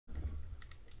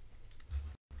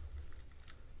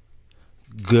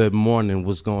Good morning.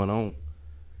 What's going on?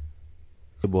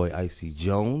 Your boy Icy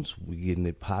Jones. We getting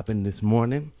it popping this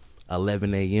morning.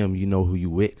 11 a.m. You know who you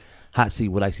with. Hot Seat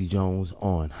with Icy Jones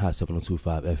on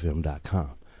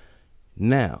hot7025fm.com.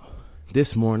 Now,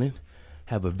 this morning,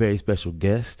 have a very special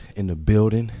guest in the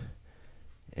building,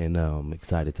 and I'm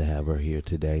excited to have her here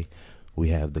today. We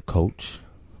have the coach,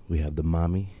 we have the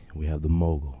mommy, we have the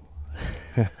mogul.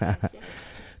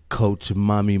 Coach,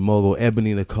 mommy, mogul,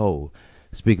 Ebony Nicole.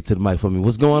 Speaking to the mic for me.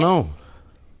 What's going on?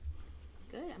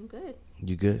 Good. I'm good.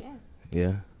 You good? Yeah.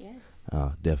 Yeah? Yes.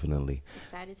 Definitely.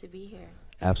 Excited to be here.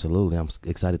 Absolutely. I'm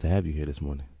excited to have you here this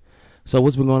morning. So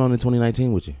what's been going on in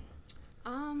 2019 with you?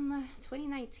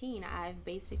 2019, I've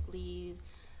basically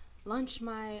launched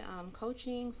my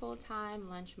coaching full-time,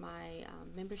 launched my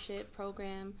membership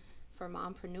program for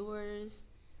mompreneurs,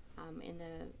 in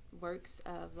the works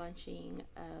of launching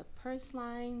a purse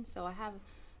line. So I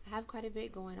have quite a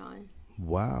bit going on.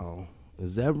 Wow.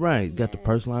 Is that right? You got the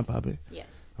purse line popping?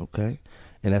 Yes. Okay.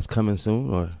 And that's coming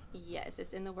soon, or? Yes,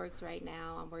 it's in the works right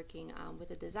now. I'm working with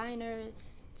a designer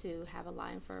to have a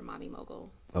line for Mommy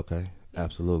Mogul. Okay,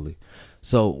 absolutely.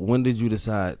 So when did you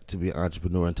decide to be an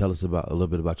entrepreneur, and tell us a little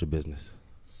bit about your business?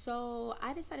 So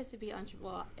I decided to be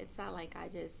entrepreneur. Well, it's not like I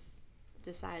just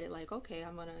decided like, okay,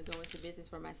 I'm going to go into business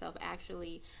for myself.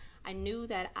 Actually, I knew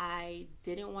that I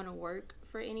didn't want to work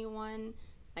for anyone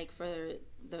like for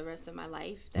the rest of my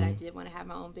life, that I did want to have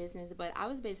my own business, but I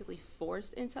was basically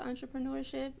forced into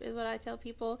entrepreneurship is what I tell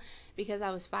people, because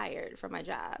I was fired from my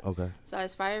job. Okay. So I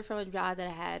was fired from a job that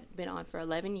I had been on for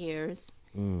 11 years.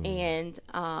 And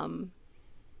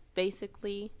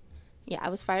basically, I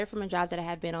was fired from a job that I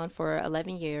had been on for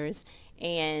 11 years,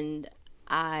 and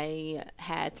I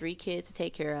had 3 kids to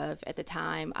take care of. At the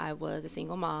time, I was a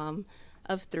single mom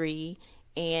of 3,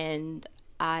 and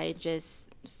I just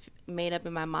made up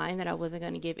in my mind that I wasn't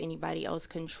going to give anybody else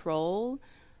control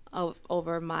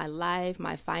over my life,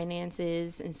 my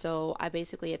finances. And so I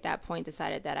basically at that point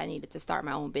decided that I needed to start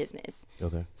my own business.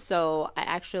 Okay. So I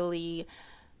actually,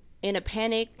 in a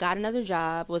panic, got another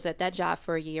job, was at that job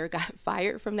for a year, got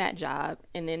fired from that job.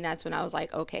 And then that's when I was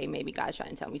like, okay, maybe God's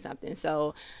trying to tell me something.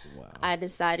 So I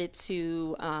decided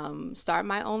to start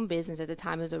my own business. At the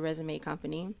time, it was a resume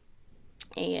company.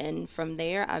 And from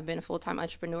there, I've been a full-time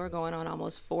entrepreneur going on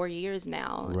almost 4 years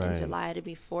now. Right. In July, it'll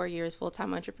be 4 years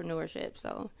full-time entrepreneurship.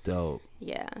 So dope.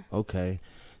 Yeah. Okay.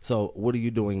 So what are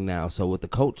you doing now? So with the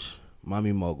coach,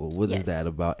 Mommy Mogul, what is that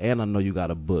about? And I know you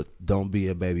got a book, Don't Be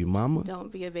a Baby Mama.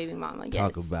 Don't Be a Baby Mama. Yes.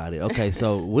 Talk about it. Okay.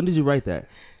 So when did you write that?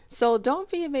 So Don't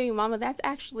Be a Baby Mama, that's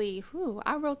actually,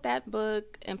 I wrote that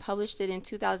book and published it in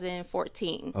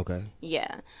 2014. Okay.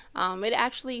 Yeah. It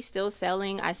actually still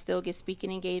selling. I still get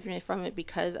speaking engagement from it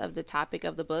because of the topic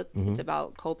of the book. It's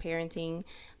about co-parenting,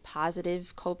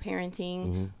 positive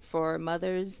co-parenting for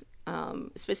mothers,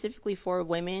 specifically for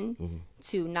women,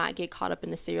 to not get caught up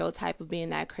in the stereotype of being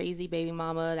that crazy baby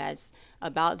mama that's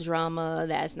about drama,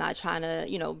 that's not trying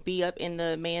to, be up in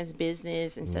the man's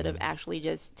business instead of actually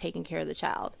just taking care of the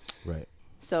child. Right.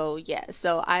 So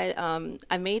so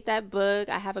I made that book.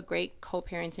 I have a great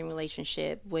co-parenting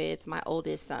relationship with my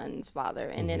oldest son's father,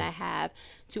 and then I have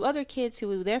 2 other kids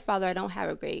who their father I don't have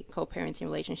a great co-parenting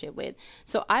relationship with.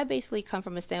 So I basically come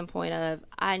from a standpoint of,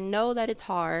 I know that it's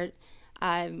hard.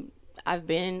 I've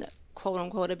been quote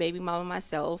unquote a baby mama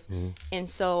myself, and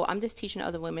so I'm just teaching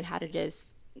other women how to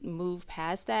just move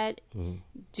past that,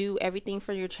 do everything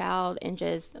for your child, and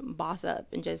just boss up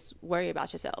and just worry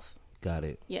about yourself. Got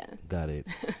it. Yeah. Got it.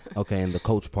 Okay, and the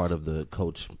coach part of the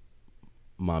Coach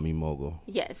Mommy Mogul.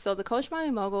 Yes. So the Coach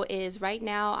Mommy Mogul is, right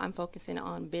now I'm focusing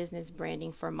on business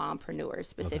branding for mompreneurs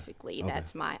specifically. Okay.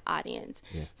 That's my audience.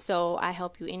 Yeah. So I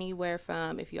help you anywhere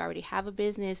from, if you already have a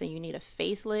business and you need a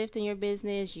facelift in your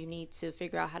business, you need to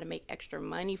figure out how to make extra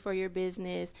money for your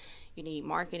business, you need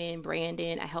marketing,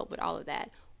 branding, I help with all of that.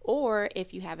 Or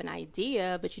if you have an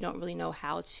idea, but you don't really know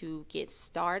how to get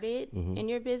started in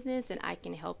your business, and I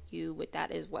can help you with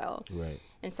that as well. Right.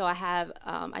 And so I have,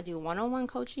 I do one-on-one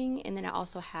coaching, and then I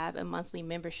also have a monthly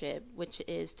membership, which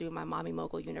is through my Mommy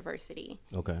Mogul University.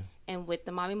 Okay. And with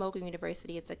the Mommy Mogul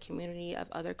University, it's a community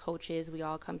of other coaches. We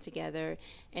all come together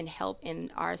and help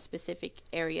in our specific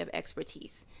area of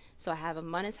expertise. So I have a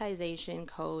monetization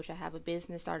coach, I have a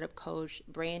business startup coach,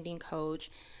 branding coach,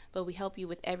 but we help you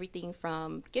with everything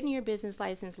from getting your business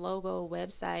license, logo,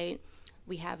 website.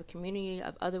 We have a community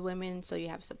of other women, so you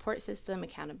have a support system,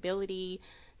 accountability,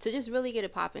 to just really get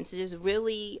it popping, to just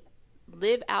really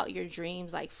live out your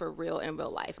dreams, like for real in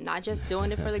real life, not just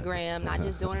doing it for the gram, not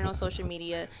just doing it on social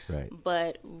media, right,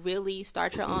 but really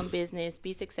start your own business,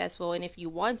 be successful. And if you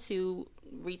want to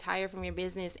retire from your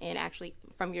business and actually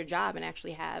from your job and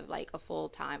actually have like a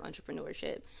full-time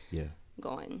entrepreneurship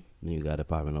going. You got it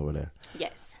popping over there.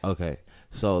 Yes. Okay,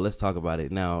 so let's talk about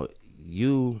it now.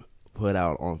 You put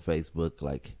out on Facebook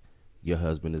like your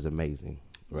husband is amazing,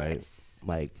 right? Yes.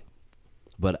 Like,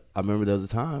 but I remember there was a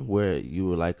time where you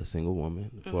were like a single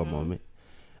woman for a moment.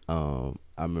 I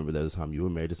remember there was a time you were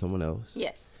married to someone else.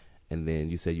 Yes. And then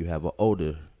you said you have an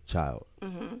older child.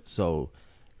 So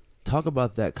talk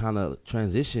about that kind of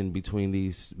transition between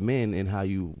these men and how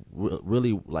you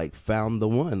really like found the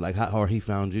one, like how, or he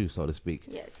found you, so to speak.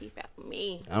 Yes, he found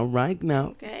me. All right, now.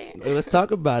 Okay. Let's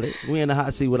talk about it. We in the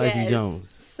hot seat with Icy Jones.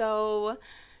 So,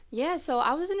 so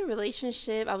I was in a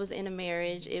relationship. I was in a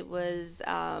marriage. It was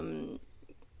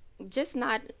just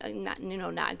not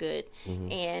good.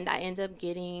 And I ended up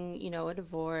getting, a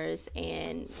divorce,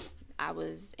 and I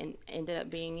ended up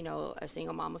being, a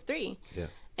single mom of 3. Yeah.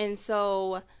 And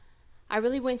so I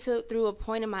really went through a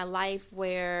point in my life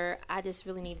where I just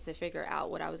really needed to figure out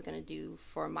what I was going to do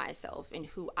for myself and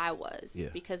who I was. Yeah.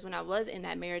 Because when I was in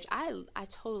that marriage, I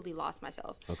totally lost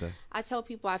myself. Okay. I tell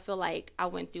people I feel like I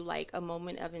went through like a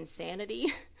moment of insanity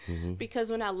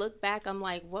because when I look back, I'm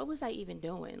like, what was I even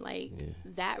doing? Like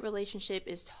that relationship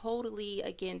is totally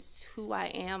against who I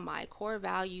am, my core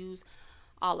values,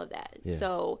 all of that. Yeah.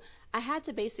 So I had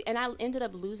to and I ended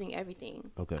up losing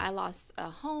everything. Okay. I lost a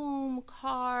home,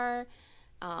 car,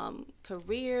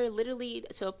 career, literally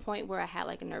to a point where I had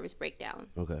like a nervous breakdown.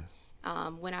 Okay.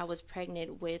 When I was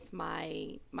pregnant with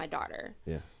my daughter.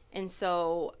 Yeah. And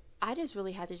so I just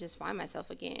really had to just find myself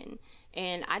again.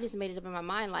 And I just made it up in my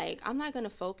mind, like, I'm not going to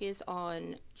focus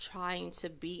on trying to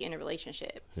be in a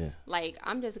relationship. Yeah. Like,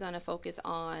 I'm just going to focus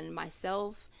on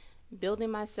myself,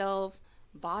 building myself,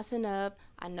 bossing up.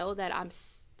 I know that I'm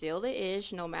still the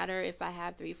ish, no matter if I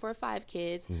have 3, 4, 5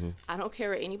 kids. I don't care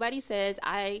what anybody says.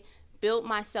 I built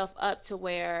myself up to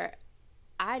where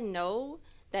I know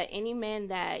that any man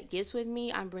that gets with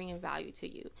me, I'm bringing value to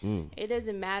you. It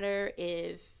doesn't matter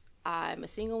if I'm a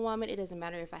single woman. It doesn't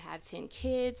matter if I have 10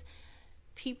 kids.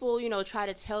 People, try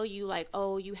to tell you like,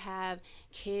 oh, you have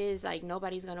kids, like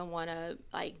nobody's gonna want to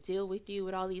like deal with you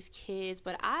with all these kids.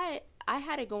 But I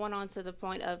had it going on to the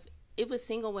point of it was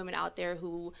single women out there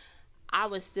who I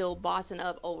was still bossing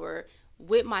up over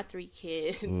with my 3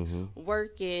 kids,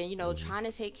 working, trying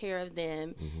to take care of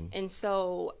them. And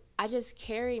so I just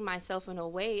carry myself in a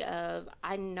way of,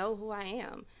 I know who I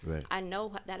am. Right. I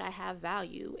know that I have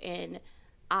value, and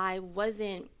I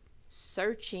wasn't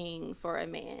searching for a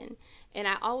man. And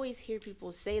I always hear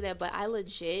people say that, but I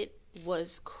legit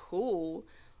was cool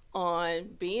on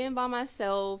being by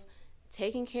myself,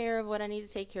 taking care of what I need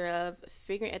to take care of,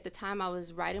 figuring at the time I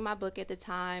was writing my book at the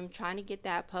time, trying to get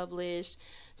that published.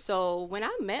 So when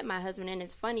I met my husband, and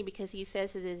it's funny because he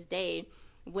says to this day,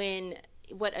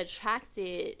 what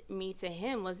attracted me to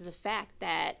him was the fact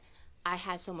that I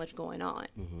had so much going on.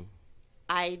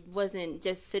 I wasn't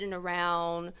just sitting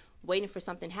around waiting for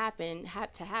something to happen.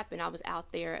 I was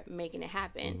out there making it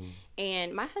happen.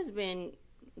 And my husband,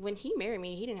 when he married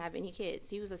me, he didn't have any kids.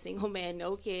 He was a single man,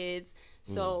 no kids.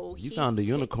 So you found a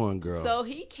unicorn girl. So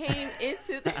he came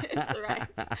into this, right?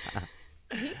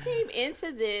 He came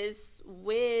into this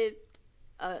with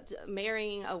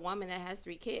marrying a woman that has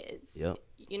 3 kids. Yep.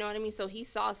 You know what I mean? So he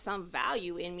saw some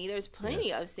value in me. There's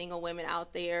plenty of single women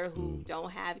out there who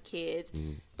don't have kids,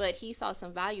 but he saw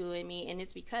some value in me, and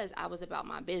it's because I was about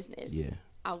my business. Yeah.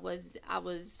 I was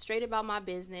straight about my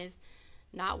business,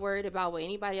 not worried about what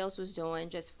anybody else was doing,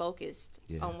 just focused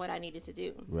on what I needed to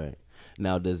do. Right.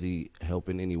 Now, does he help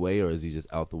in any way, or is he just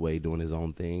out the way doing his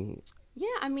own thing? Yeah,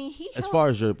 I mean, he helps. As far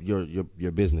as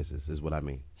your businesses is what I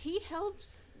mean. He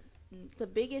helps. The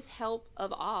biggest help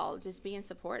of all, just being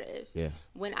supportive. Yeah.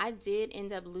 When I did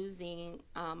end up losing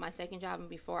my second job and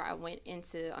before I went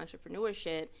into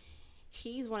entrepreneurship,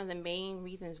 he's one of the main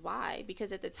reasons why.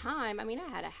 Because at the time, I mean, I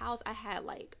had a house. I had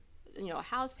like, a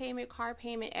house payment, car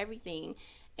payment, everything.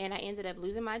 And I ended up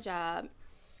losing my job.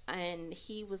 And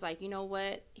he was like, you know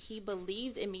what? He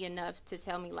believed in me enough to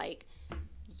tell me, like,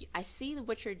 I see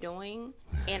what you're doing,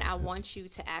 and I want you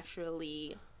to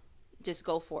actually just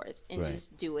go forth and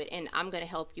just do it, and I'm going to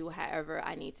help you however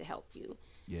I need to help you.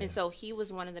 And so he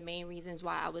was one of the main reasons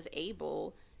why I was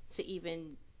able to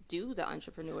even do the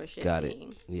entrepreneurship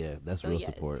thing. Yeah, that's real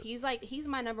support. He's my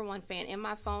 #1 fan. In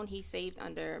my phone, he's saved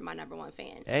under my #1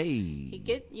 fan. Hey.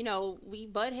 We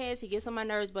butt heads, he gets on my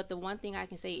nerves, but the one thing I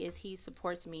can say is he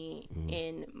supports me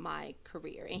in my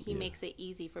career, and he makes it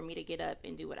easy for me to get up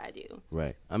and do what I do.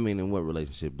 Right. I mean, in what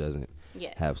relationship doesn't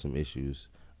have some issues?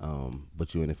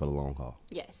 But you're in it for the long haul.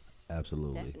 Yes.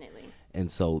 Absolutely. Definitely. And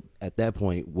so at that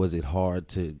point, was it hard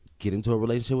to get into a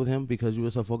relationship with him because you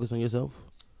were so focused on yourself?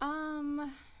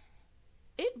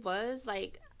 It was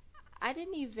like I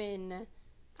didn't even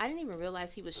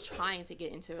realize he was trying to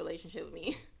get into a relationship with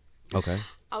me. Okay.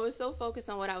 I was so focused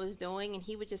on what I was doing, and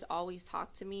he would just always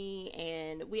talk to me,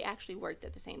 and we actually worked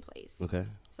at the same place. Okay.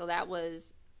 So that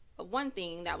was one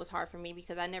thing that was hard for me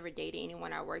because I never dated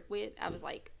anyone I worked with. I was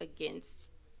like against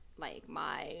like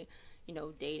my,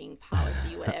 dating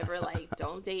policy, whatever. Like,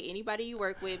 don't date anybody you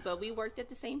work with, but we worked at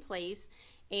the same place.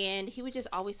 And he would just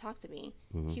always talk to me.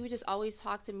 Mm-hmm. He would just always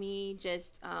talk to me.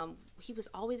 He was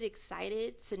always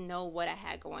excited to know what I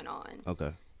had going on.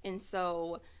 Okay. And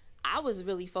so I was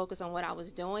really focused on what I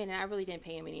was doing, and I really didn't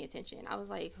pay him any attention. I was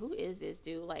like, who is this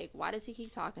dude? Like, why does he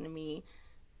keep talking to me?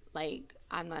 Like,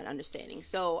 I'm not understanding.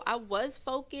 So I was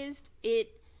focused.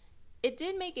 It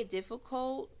did make it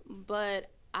difficult,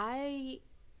 but I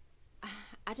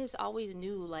just always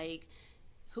knew, like,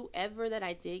 whoever that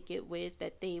I did get with,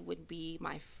 that they would be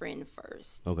my friend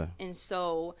first. Okay. And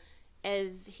so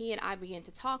as he and I began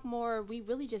to talk more, we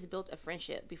really just built a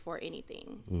friendship before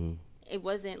anything. Mm-hmm. It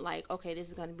wasn't like, okay, this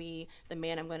is going to be the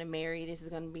man I'm going to marry. This is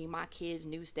going to be my kid's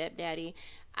new stepdaddy.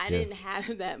 I didn't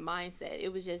have that mindset.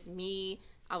 It was just me.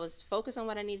 I was focused on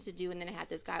what I needed to do. And then I had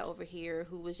this guy over here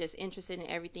who was just interested in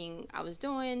everything I was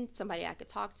doing, somebody I could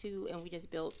talk to. And we just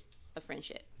built a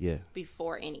friendship. Yeah.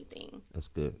 Before anything. That's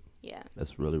good. Yeah.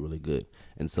 That's really, really good.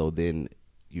 And so then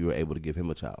you were able to give him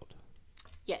a child.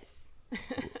 Yes.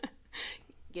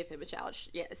 Give him a child.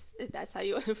 Yes. If that's how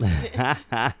you want to put it.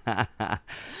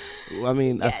 Well, I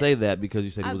mean, Yes. I say that because you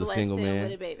said he was a single man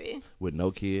with a baby. with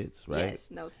no kids, right? Yes,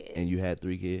 no kids. And you had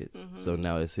 3 kids. Mm-hmm. So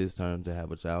now it's his turn to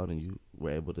have a child, and you were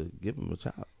able to give him a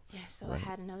child. Yeah, so Right. I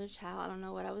had another child. I don't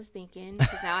know what I was thinking.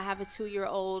 Because now I have a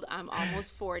 2-year-old. I'm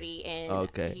almost 40, and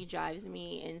Okay. he drives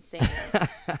me insane.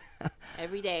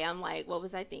 Every day, I'm like, what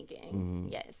was I thinking? Mm-hmm.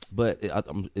 Yes. But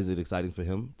is it exciting for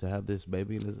him to have this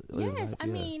baby in his Yes, life? I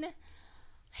mean,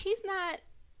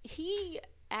 he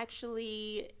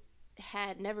actually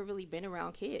had never really been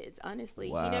around kids,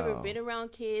 honestly. Wow. He never been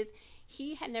around kids.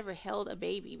 He had never held a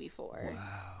baby before.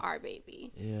 Wow. Our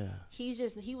baby. Yeah.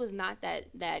 He was not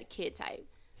that kid type.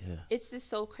 Yeah. It's just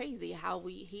so crazy how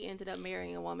he ended up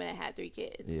marrying a woman that had 3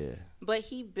 kids. Yeah. But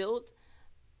he built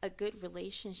a good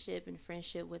relationship and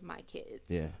friendship with my kids.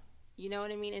 Yeah. You know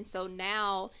what I mean? And so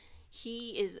now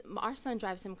our son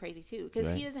drives him crazy too, because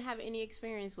Right. he doesn't have any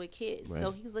experience with kids. Right.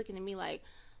 So he's looking at me like,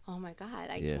 oh my God,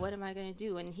 like, Yeah. what am I going to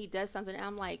do? And he does something, and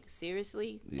I'm like,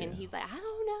 seriously? Yeah. And he's like, I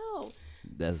don't know.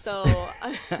 That's So,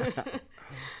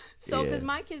 Yeah. because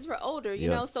my kids were older, you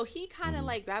Yep. know, so he kind of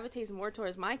like gravitates more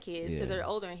towards my kids because Yeah. they're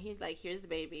older, and he's like, here's the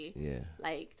baby. Yeah.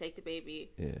 Like, take the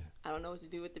baby. Yeah. I don't know what to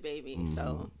do with the baby. Mhm.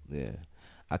 So, Yeah,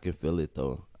 I can feel it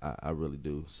though. I really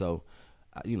do. So,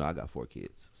 I got 4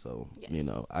 kids. So, Yes.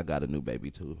 I got a new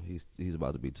baby too. He's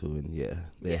about to be 2, and yeah,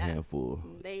 they're a handful.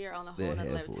 they are on a They're whole a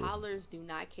nother level. handful. Toddlers do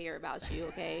not care about you,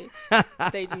 okay?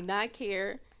 They do not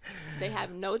care. They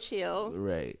have no chill.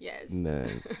 Right. Yes.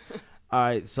 None. All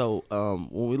right. So,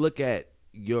 when we look at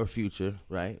your future,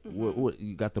 right? What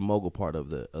you got the mogul part of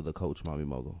the Coach Mommy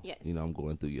Mogul. Yes. I'm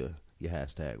going through your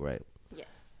hashtag, right?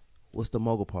 Yes. What's the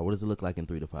mogul part? What does it look like in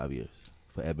 3 to 5 years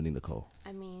for Ebony Nicole?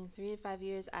 I mean, 3 to 5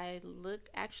 years,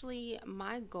 actually,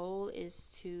 my goal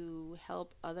is to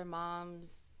help other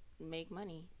moms make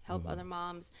money, help other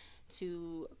moms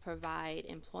to provide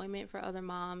employment for other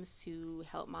moms, to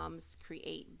help moms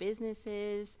create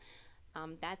businesses.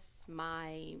 That's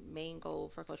my main goal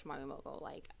for Coach Mommy Mogul.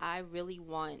 Like, I really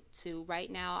want to, right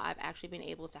now, I've actually been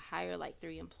able to hire like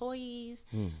 3 employees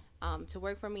to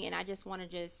work for me. And I just want to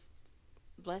just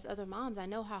bless other moms. I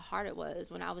know how hard it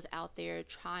was when I was out there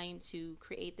trying to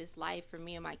create this life for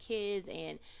me and my kids,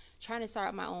 and trying to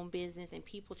start my own business, and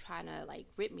people trying to like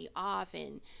rip me off,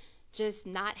 and just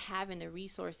not having the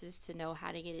resources to know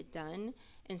how to get it done.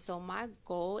 And so my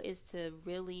goal is to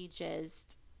really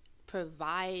just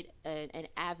provide an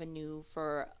avenue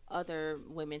for other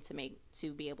women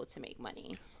to be able to make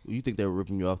money. You think they were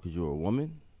ripping you off because you were a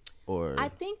woman, or? I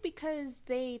think because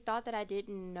they thought that I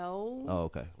didn't know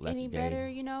Okay. Like any better,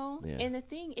 you know? Yeah. And the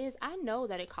thing is, I know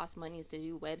that it costs money to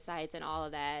do websites and all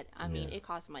of that. I mean, Yeah. it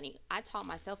costs money. I taught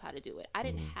myself how to do it. I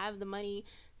didn't have the money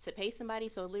to pay somebody,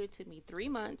 so it literally took me 3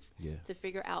 months Yeah. to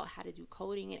figure out how to do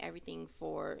coding and everything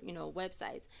for,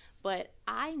 websites. But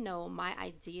I know my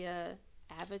idea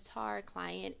avatar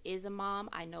client is a mom.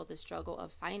 I know the struggle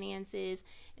of finances,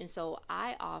 and so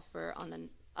I offer, on the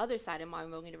other side of Mommy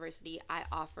Mogul University, I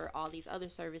offer all these other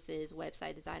services,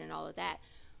 website design and all of that,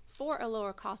 for a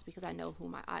lower cost, because I know who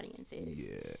my audience is.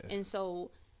 Yeah. And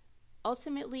so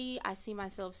Ultimately, I see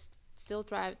myself still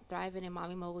thriving in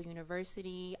Mommy Mogul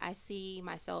University. I see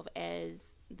myself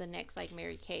as the next like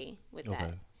Mary Kay with that.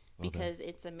 Okay. Because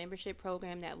it's a membership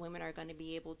program that women are going to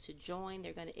be able to join.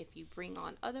 They're going to, if you bring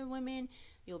on other women,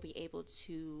 you'll be able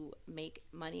to make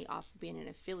money off of being an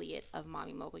affiliate of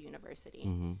Mommy Mogul University.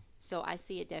 Mm-hmm. So I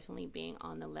see it definitely being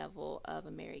on the level of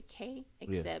a Mary Kay,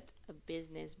 except a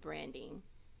business branding.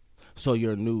 So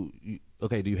you're new.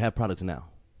 Okay, do you have products now?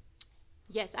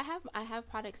 Yes, I have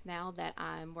products now that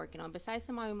I'm working on. Besides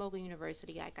the Mommy Mogul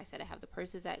University, like I said, I have the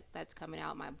purses that's coming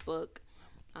out, my book.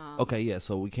 Okay, yeah.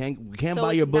 So we can't So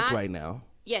buy your it's book not- right now.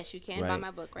 Yes, you can Right? buy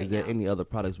my book right now. Is there any other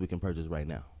products we can purchase right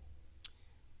now?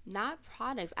 Not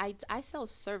products. I sell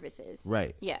services.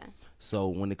 Right. Yeah. So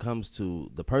when it comes to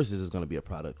the purses, is going to be a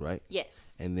product, right?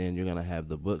 Yes. And then you're going to have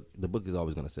the book. The book is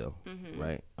always going to sell,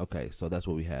 right? Okay, so that's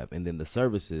what we have. And then the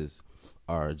services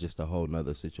are just a whole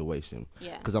nother situation.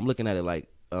 Yeah. Because I'm looking at it like,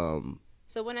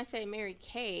 So when I say Mary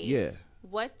Kay, yeah,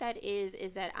 what that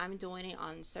is that I'm doing it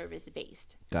on service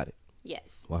based. got it.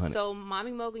 Yes. 100. So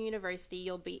Mommy Mogul University,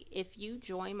 if you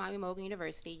join Mommy Mogul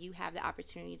University, you have the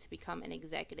opportunity to become an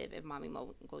executive at Mommy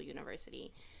Mogul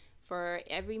University. For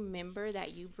every member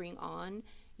that you bring on,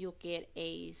 you'll get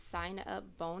a sign up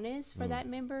bonus for that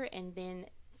member, and then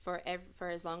for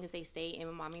as long as they stay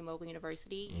in Mommy Mogul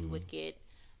University, you would get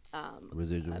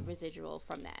Residual. a residual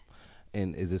from that.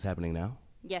 And is this happening now?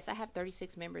 Yes, I have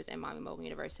 36 members in Mommy Mogul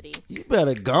University. You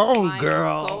better go, My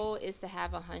girl. goal is to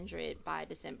have 100 by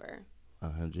December.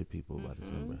 100 people by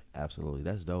December. Absolutely.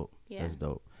 That's dope. Yeah. That's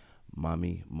dope.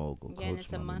 Mommy Mogul. Yeah, and Coach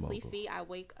it's a Mommy monthly Mogul. fee. I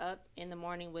wake up in the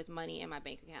morning with money in my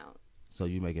bank account. So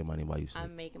you making money while you sleep.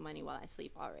 I'm making money while I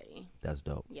sleep already. That's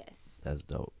dope. Yes. That's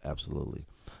dope. Absolutely.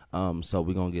 So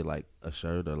we're going to get like a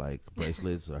shirt or like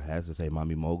bracelets or hats that say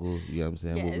Mommy Mogul. You know what I'm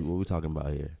saying? Yes. What we talking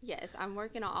about here? Yes, I'm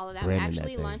working on all of that. Branding I'm that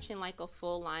actually thing. launching like a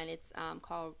full line. It's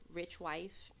called Rich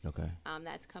Wife. Okay.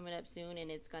 That's coming up soon, and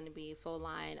it's going to be a full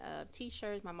line of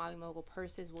T-shirts. My Mommy Mogul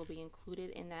purses will be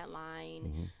included in that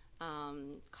line.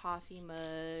 Coffee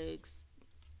mugs,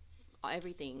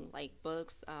 everything like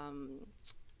books,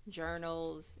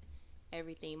 journals,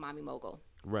 everything Mommy Mogul.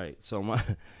 Right. So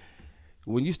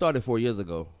when you started 4 years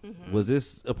ago, was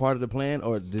this a part of the plan,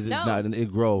 or did it No, not?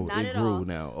 It grow. not It at grew all.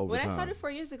 now over When time. I started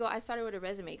 4 years ago, I started with a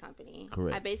resume company.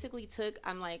 Correct. I basically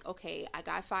I'm like, okay, I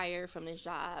got fired from this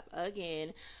job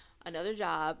again, another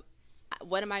job.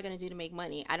 What am I going to do to make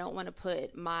money? I don't want to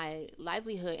put my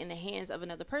livelihood in the hands of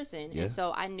another person. Yeah. And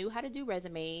so I knew how to do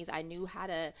resumes. I knew how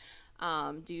to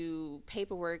do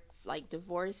paperwork like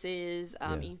divorces,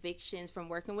 evictions from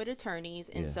working with attorneys.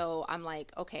 And so I'm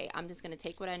like, okay, I'm just going to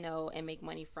take what I know and make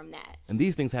money from that. And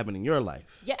these things happen in your life.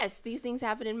 Yes, these things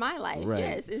happen in my life. Right.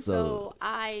 Yes. And so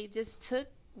I just took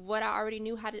what I already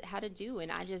knew how to do,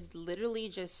 and I just literally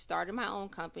just started my own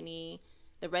company,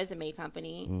 the resume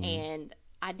company, and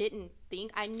I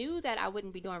knew that I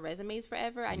wouldn't be doing resumes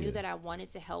forever. I knew that I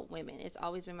wanted to help women. It's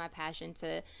always been my passion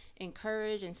to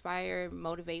encourage, inspire,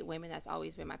 motivate women. That's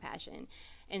always been my passion.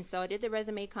 And so I did the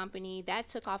resume company. That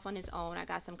took off on its own. I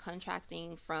got some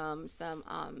contracting from some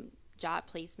job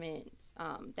placements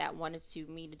that wanted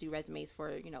me to do resumes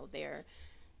for,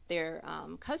 their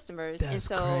customers. That's and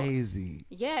so crazy.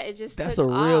 Yeah, it just That's took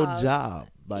a real off. job.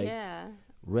 Like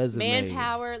resume.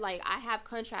 Manpower, like I have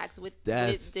contracts with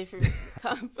different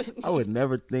companies. I would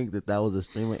never think that was a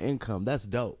stream of income. That's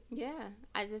dope. Yeah,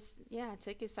 I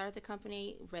took it, started the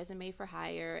company, Resume for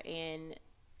Hire, and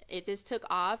it just took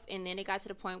off. And then it got to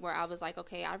the point where I was like,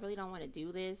 okay, I really don't want to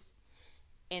do this.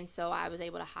 And so I was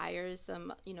able to hire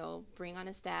some, bring on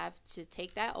a staff to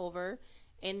take that over.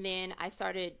 And then I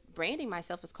started branding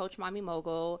myself as Coach Mommy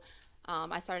Mogul.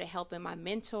 I started helping my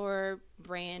mentor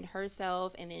brand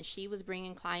herself, and then she was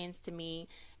bringing clients to me,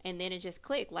 and then it just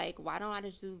clicked. Like, why don't I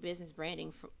just do business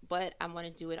branding? But I want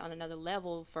to do it on another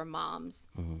level for moms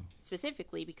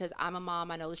specifically, because I'm a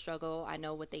mom. I know the struggle. I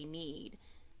know what they need.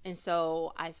 And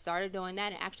so I started doing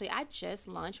that. And actually, I just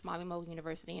launched Mommy Mogul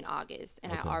University in August,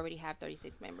 and I already have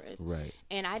 36 members. Right.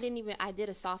 And I did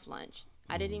a soft launch.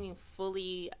 I didn't even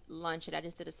fully launch it. I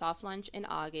just did a soft launch in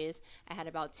August. I had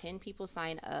about 10 people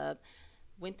sign up,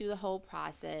 went through the whole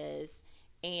process,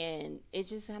 and it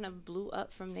just kind of blew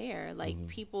up from there. Like,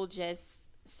 people just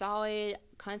saw it,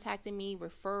 contacted me,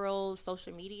 referrals,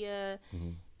 social media.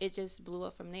 It just blew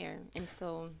up from there. And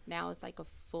so now it's like a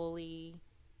fully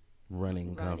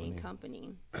running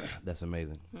company. That's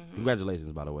amazing. Congratulations,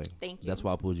 by the way. Thank you. That's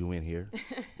why I pulled you in here.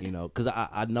 Because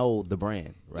I know the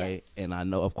brand, right? Yes. And I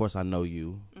know, of course, I know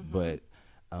you, but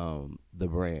the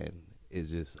brand is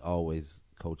just always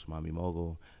Coach Mommy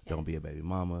Mogul. Don't be a baby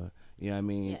mama. You know what I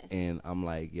mean? Yes. And I'm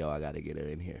like, yo, I got to get her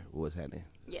in here. What's happening?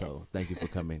 Yes. So thank you for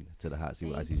coming to the Hot Seat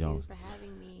with Icy Thank Jones. you for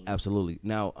having me. Absolutely.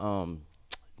 Now,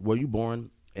 were you born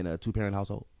in a 2-parent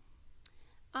household?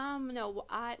 No,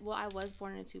 I was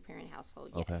born in a 2-parent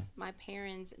household. Yes. Okay. My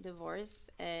parents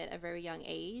divorced at a very young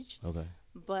age. Okay.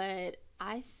 But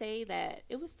I say that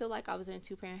it was still like I was in a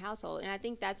 2-parent household, and I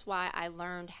think that's why I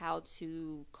learned how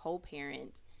to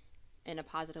co-parent in a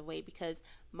positive way, because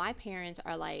my parents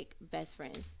are like best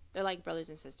friends. They're like brothers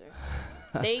and sisters.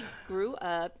 They grew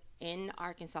up in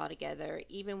Arkansas together.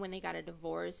 Even when they got a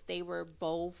divorce, they were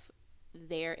both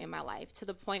there in my life, to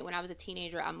the point when I was a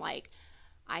teenager, I'm like,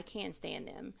 I can't stand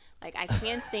them. Like, I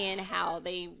can't stand how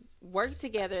they work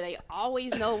together. They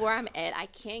always know where I'm at. I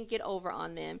can't get over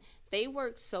on them. They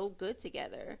worked so good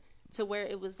together to where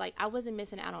it was like I wasn't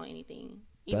missing out on anything.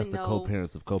 That's the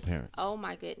co-parents of co-parents. Oh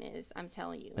my goodness, I'm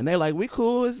telling you. And they're like, we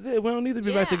cool. We don't need to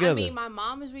be back together. I mean, my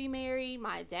mom was remarried.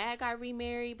 My dad got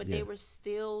remarried, but they were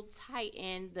still tight.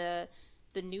 And the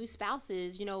new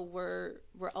spouses, you know, were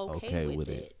okay with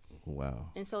it. Wow.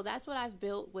 And so that's what I've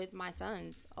built with my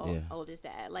son's oldest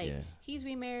dad. Like, he's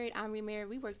remarried, I'm remarried.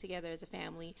 We work together as a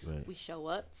family. Right. We show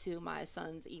up to my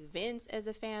son's events as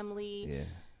a family. Yeah.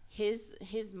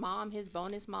 His mom, his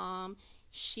bonus mom,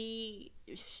 she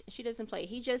doesn't play.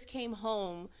 He just came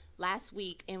home last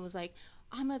week and was like,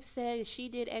 I'm upset. She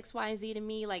did X, Y, and Z to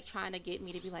me, like trying to get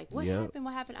me to be like, what happened?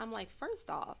 What happened? I'm like, first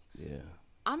off,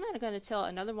 I'm not going to tell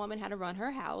another woman how to run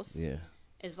her house. Yeah.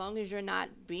 As long as you're not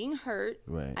being hurt,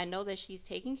 right. I know that she's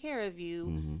taking care of you.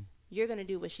 Mm-hmm. You're going to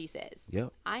do what she says.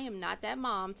 Yep. I am not that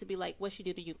mom to be like, what she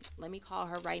do to you? Let me call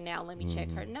her right now. Let me check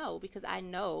her. No, because I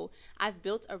know I've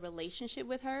built a relationship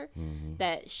with her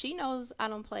that she knows I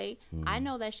don't play. I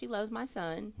know that she loves my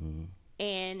son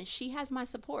and she has my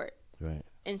support. Right.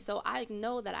 And so I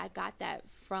know that I got that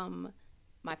from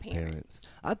my parents.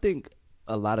 I think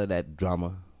a lot of that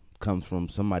drama comes from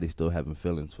somebody still having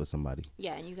feelings for somebody.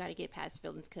 Yeah, and you got to get past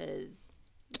feelings, because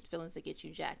feelings that get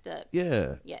you jacked up.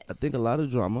 Yeah. Yes. I think a lot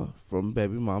of drama from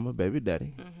baby mama, baby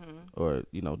daddy, or,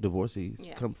 you know, divorcees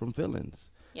come from feelings.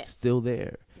 Yes. Still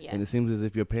there. Yeah. And it seems as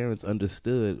if your parents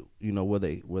understood, you know, where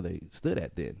they stood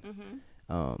at then.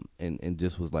 And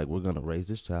just was like, we're going to raise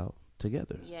this child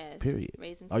together. Yes. Period.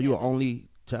 Raise them together. Are you an only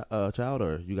child,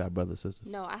 or you got brothers, sisters?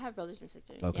 No, I have brothers and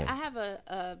sisters. Okay. Yeah, I have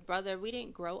a brother. We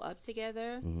didn't grow up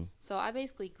together, so I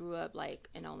basically grew up like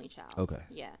an only child. Okay.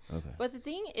 Yeah. Okay. But the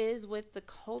thing is, with the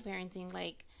co-parenting,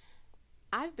 like,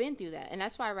 I've been through that, and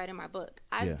that's why I write in my book.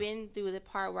 I've been through the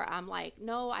part where I'm like,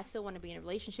 no, I still want to be in a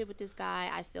relationship with this guy.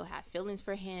 I still have feelings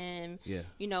for him. Yeah.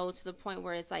 You know, to the point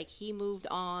where it's like he moved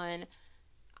on.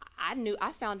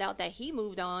 I found out that he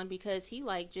moved on because he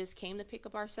like just came to pick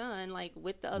up our son, like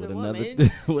with the other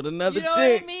woman, with another chick. You know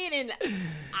what I mean? And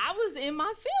I was in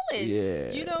my feelings.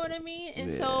 Yeah. You know what I mean? And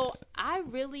so I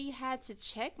really had to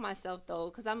check myself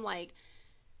though, because I'm like,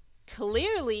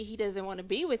 clearly he doesn't want to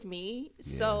be with me.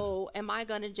 Yeah. So am I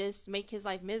gonna just make his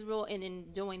life miserable, and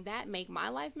in doing that make my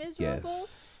life miserable?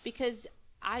 Yes. Because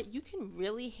you can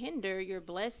really hinder your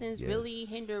blessings, really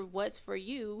hinder what's for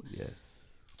you. Yes.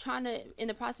 Trying to, in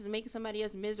the process of making somebody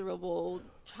else miserable,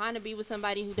 trying to be with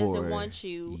somebody who doesn't want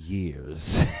you.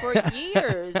 For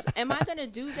years. Am I going to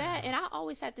do that? And I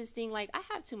always had this thing, like, I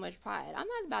have too much pride. I'm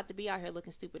not about to be out here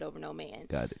looking stupid over no man.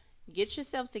 Got it. Get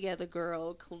yourself together,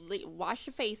 girl. Wash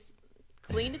your face.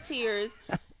 Clean the tears.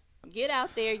 Get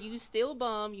out there. You still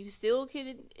bum. You still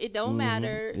can. It don't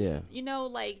matter. Yeah. You know,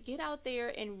 like, get out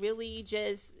there and really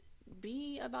just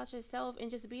be about yourself and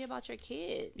just be about your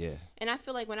kid. Yeah. And I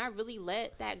feel like when I really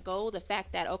let that go, the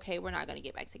fact that, okay, we're not going to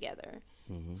get back together.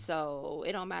 So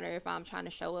it don't matter if I'm trying to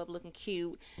show up looking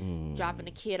cute, dropping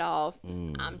the kid off.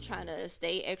 I'm trying to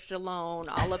stay extra long,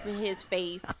 all up in his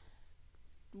face.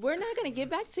 We're not going to get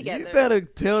back together. You better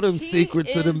tell them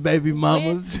secrets to them baby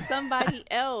mamas. With somebody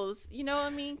else. You know what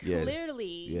I mean? Yes.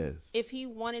 Clearly, if he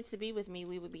wanted to be with me,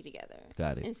 we would be together.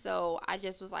 Got it. And so I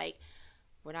just was like,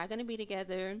 we're not going to be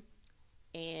together.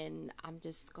 And I'm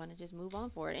just gonna move on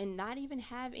for it, and not even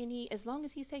have any. As long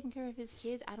as he's taking care of his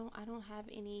kids, I don't have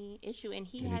any issue. And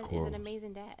he is an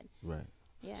amazing dad. Right.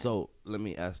 Yeah. So let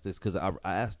me ask this, because I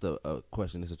asked a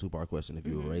question. It's a 2-part question. If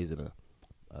you were raised in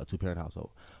a 2-parent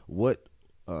household, what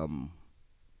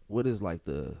is like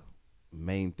the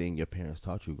main thing your parents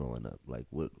taught you growing up? Like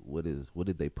what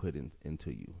did they put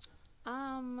into you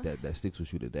that sticks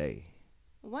with you today?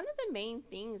 One of the main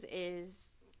things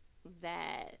is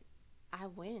that I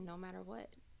win no matter what.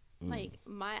 Like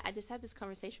I just had this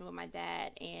conversation with my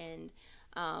dad, and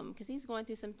because he's going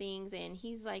through some things, and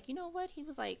he's like, you know what? He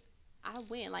was like, I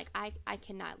win. Like I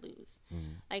cannot lose.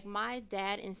 Like my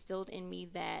dad instilled in me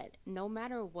that no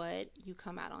matter what, you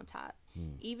come out on top.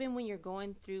 Even when you're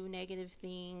going through negative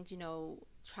things, you know,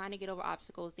 trying to get over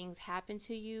obstacles, things happen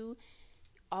to you,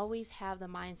 always have the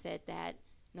mindset that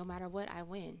no matter what, I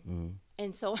win.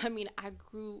 And so, I mean, I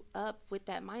grew up with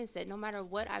that mindset. No matter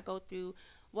what I go through,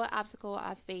 what obstacle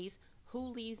I face, who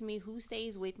leaves me, who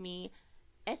stays with me,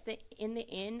 in the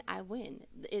end, I win.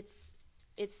 It's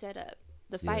set up.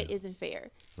 The fight isn't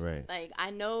fair. Right. Like,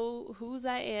 I know whose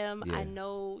I am. Yeah. I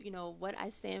know, you know, what I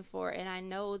stand for, and I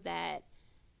know that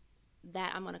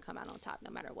I'm gonna come out on top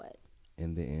no matter what.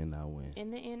 In the end, I win.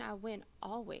 In the end, I win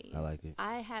always. I like it.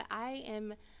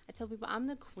 I tell people I'm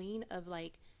the queen of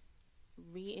like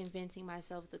reinventing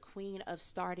myself, the queen of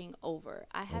starting over.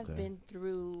 I have been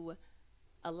through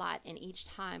a lot, and each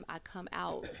time I come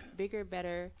out bigger,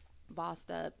 better,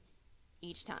 bossed up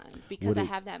each time, because I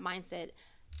have that mindset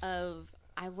of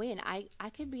I win. I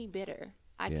could be bitter.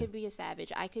 I could be a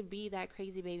savage. I could be that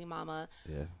crazy baby mama.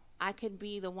 Yeah. I could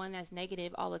be the one that's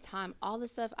negative all the time. All the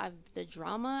stuff the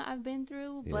drama I've been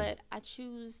through, but I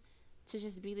choose to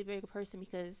just be the bigger person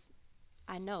because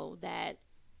I know that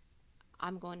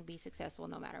I'm going to be successful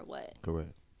no matter what. Correct.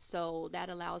 So that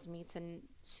allows me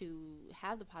to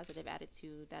have the positive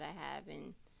attitude that I have,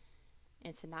 and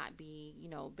to not be, you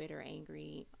know, bitter,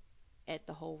 angry at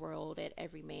the whole world, at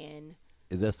every man.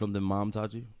 Is that something mom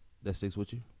taught you that sticks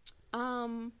with you?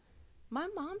 My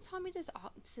mom taught me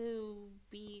to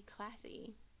be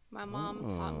classy. My mom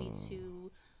taught me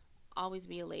to always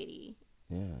be a lady.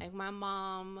 Yeah. Like, my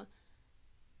mom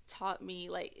taught me,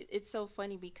 like, it's so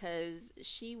funny because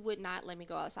she would not let me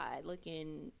go outside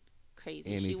looking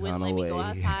crazy. She wouldn't let me go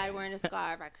outside wearing a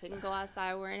scarf. I couldn't go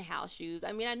outside wearing house shoes.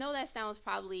 I mean, I know that sounds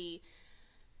probably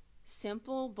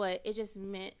simple, but it just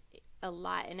meant a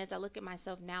lot. And as I look at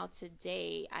myself now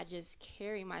today, I just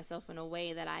carry myself in a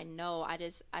way that I know I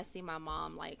see my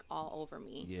mom like all over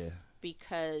me. Yeah.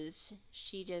 Because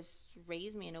she just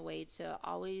raised me in a way to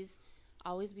always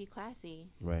be classy.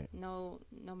 Right. No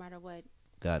matter what.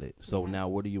 Got it. So now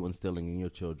what are you instilling in your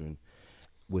children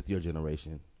with your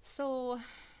generation? So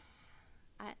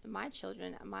my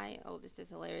children, my oldest is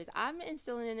hilarious. I'm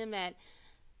instilling in them that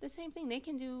the same thing. They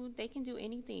can do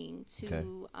anything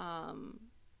to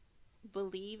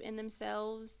believe in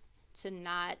themselves, to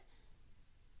not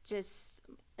just,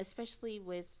 especially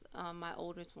with my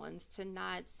oldest ones, to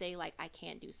not say like I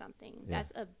can't do something.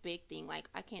 That's a big thing. Like,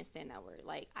 I can't stand that word.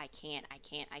 Like, I can't.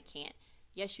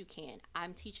 Yes, you can.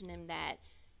 I'm teaching them that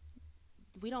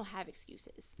we don't have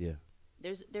excuses. Yeah.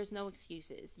 There's no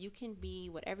excuses. You can be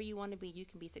whatever you want to be. You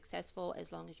can be successful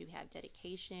as long as you have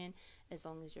dedication, as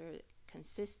long as you're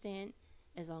consistent,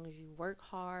 as long as you work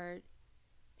hard,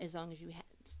 as long as you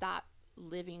stop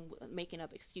making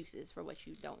up excuses for what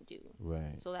you don't do.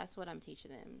 Right. So that's what I'm teaching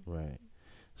them. Right.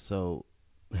 So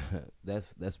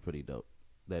that's pretty dope.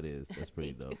 That's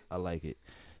pretty dope. I like it.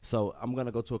 So I'm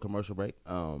gonna go to a commercial break.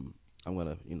 I'm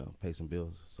gonna pay some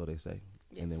bills, so they say,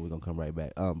 and then we're gonna come right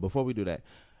back. Before we do that,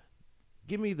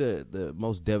 give me the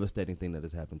most devastating thing that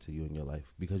has happened to you in your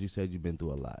life, because you said you've been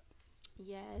through a lot.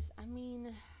 Yes, I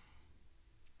mean,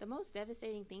 the most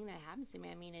devastating thing that happened to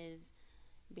me, I mean, is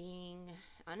being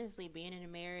in a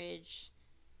marriage,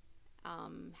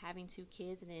 having 2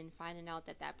 kids, and then finding out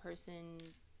that person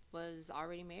was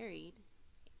already married,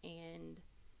 and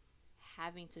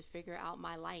having to figure out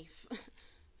my life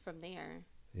from there.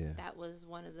 Yeah. That was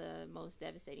one of the most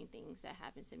devastating things that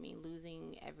happened to me,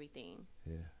 losing everything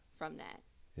from that.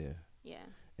 Yeah. Yeah.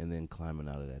 And then climbing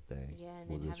out of that thing. Yeah, and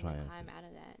then having to climb out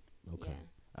of that. Okay.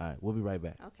 Yeah. All right, we'll be right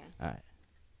back. Okay. All right.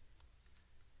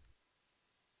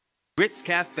 Grits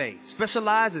Cafe,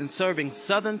 specialized in serving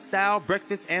Southern-style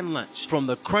breakfast and lunch. From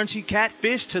the crunchy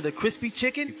catfish to the crispy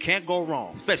chicken, you can't go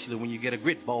wrong, especially when you get a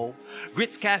grit bowl.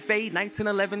 Grits Cafe,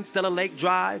 1911 Stella Lake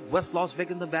Drive, West Las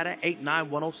Vegas, Nevada,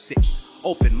 89106.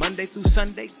 Open Monday through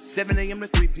Sunday, 7 a.m. to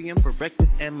 3 p.m. for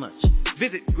breakfast and lunch.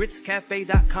 Visit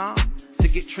gritscafe.com to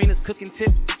get Trina's cooking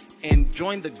tips and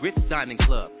join the Grits Dining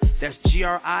Club. That's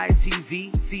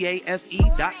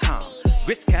GRITZCAFE.com.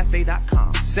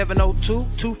 gritscafe.com.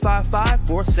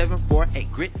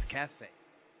 702-255-4748. Grits Cafe.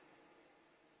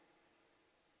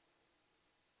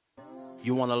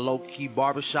 You want a low-key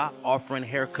barbershop offering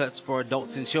haircuts for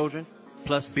adults and children,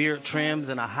 plus beard trims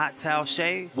and a hot towel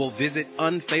shave? Well, visit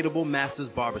Unfadable Masters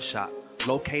Barbershop,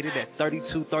 located at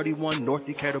 3231 North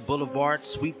Decatur Boulevard,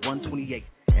 Suite 128.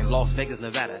 In Las Vegas,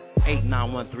 Nevada,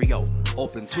 89130.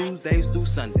 Open Tuesdays through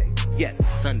Sunday. Yes,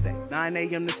 Sunday, 9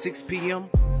 a.m. to 6 p.m.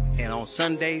 And on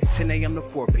Sundays, 10 a.m. to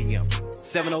 4 p.m.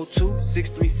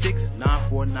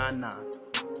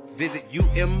 702-636-9499. Visit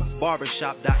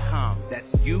umbarbershop.com.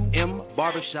 That's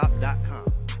umbarbershop.com.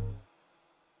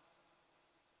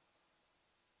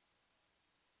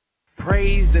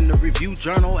 Praised in the Review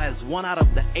Journal as one out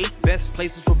of the 8 best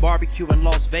places for barbecue in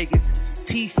Las Vegas,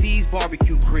 TC's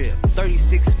Barbecue Crib,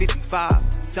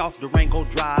 3655 South Durango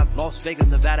Drive, Las Vegas,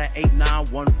 Nevada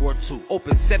 89142.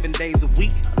 Open 7 days a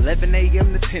week, 11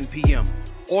 a.m. to 10 p.m.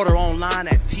 Order online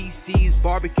at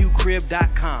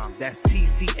tcsbarbecuecrib.com. That's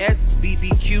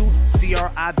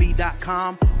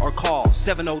tcsbbqcrib.com or call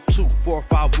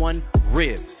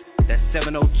 702-451-RIBS. That's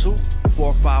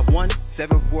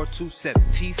 702-451-7427.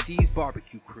 TC's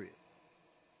Barbecue Crib.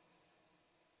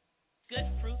 Good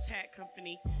Fruits Hat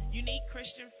Company. Unique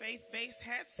Christian faith-based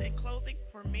hats and clothing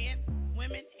for men,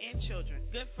 women, and children.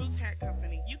 Good Fruits Hat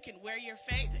Company. You can wear your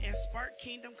faith and spark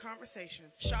kingdom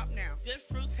conversations. Shop now.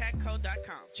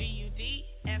 GoodFruitsHatCo.com.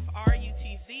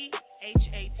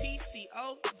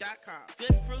 GoodFruitsHatCo.com.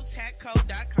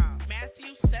 GoodFruitsHatCo.com.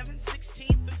 Matthew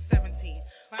 7:16-17.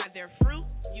 By their fruit,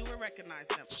 you will recognize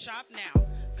them. Shop now.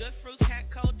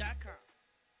 GoodFruitsHatCo.com.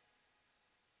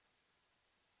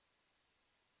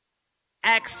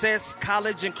 Access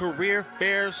College and Career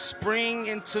Fair Spring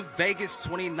into Vegas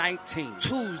 2019.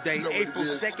 Tuesday, April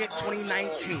 2nd,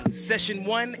 2019. Session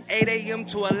 1, 8 a.m.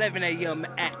 to 11 a.m.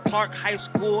 at Clark High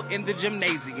School in the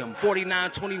gymnasium.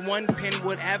 4921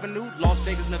 Penwood Avenue, Las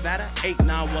Vegas, Nevada,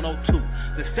 89102.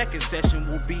 The second session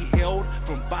will be held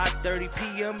from 5:30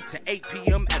 p.m. to 8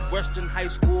 p.m. at Western High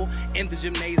School in the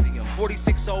gymnasium.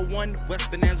 4601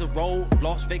 West Bonanza Road,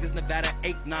 Las Vegas, Nevada,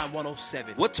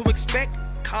 89107. What to expect?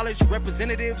 College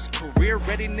representatives, career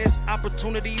readiness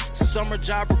opportunities, summer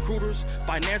job recruiters,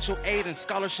 financial aid and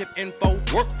scholarship info,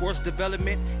 workforce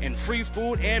development, and free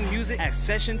food and music at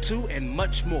Session 2 and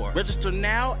much more. Register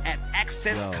now at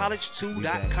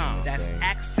accesscollege2.com. That's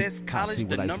accesscollege,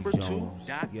 the number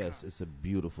 2.com. Yes, it's a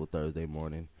beautiful Thursday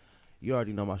morning. You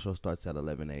already know my show starts at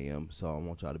 11 a.m., so I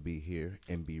want y'all to be here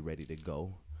and be ready to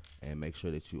go. And make sure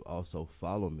that you also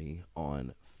follow me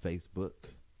on Facebook,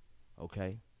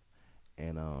 okay?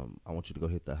 And I want you to go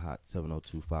hit the Hot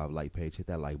 7025 like page. Hit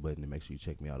that like button and make sure you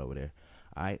check me out over there.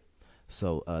 All right.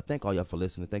 So thank all y'all for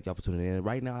listening. Thank y'all for tuning in.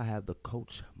 Right now I have the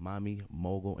coach, mommy,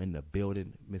 mogul in the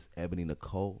building, Miss Ebony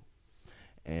Nicole.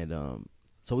 And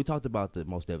so we talked about the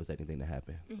most devastating thing that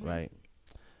happened, right?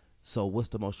 So what's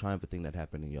the most triumphant thing that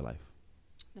happened in your life?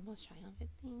 The most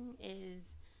triumphant thing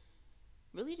is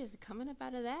really just coming up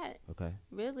out of that. Okay.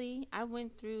 Really, I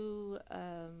went through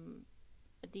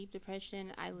a deep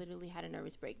depression. I literally had a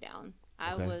nervous breakdown.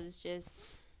 I was just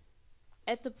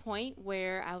at the point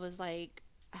where I was like,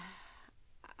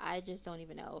 I just don't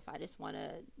even know if I just want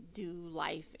to do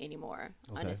life anymore.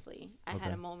 Honestly, I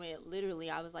had a moment,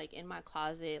 literally, I was like in my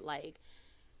closet, like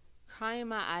crying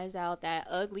my eyes out, that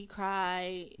ugly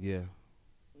cry. Yeah.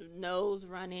 Nose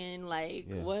running, like,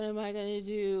 what am I going to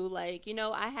do? Like, you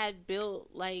know, I had built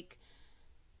like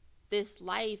this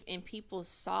life and people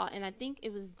saw, and I think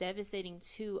it was devastating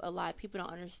too. A lot of people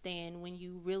don't understand when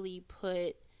you really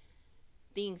put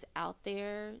things out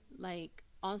there, like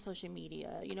on social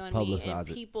media, you know what I mean? And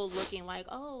people looking like,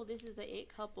 oh, this is the it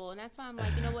couple. And that's why I'm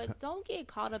like, you know what? Don't get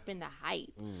caught up in the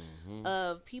hype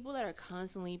of people that are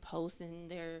constantly posting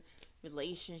their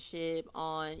relationship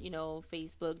on, you know,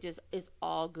 Facebook. Just, it's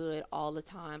all good all the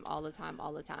time,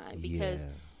 because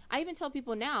I even tell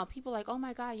people now, people like, oh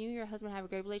my God, you and your husband have a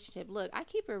great relationship. Look, I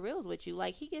keep it real with you.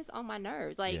 Like, he gets on my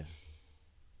nerves. Like,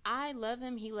 I love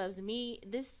him. He loves me.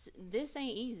 This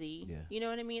ain't easy. You know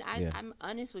what I mean? I'm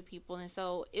honest with people. And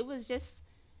so it was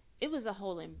a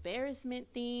whole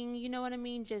embarrassment thing. You know what I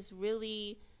mean? Just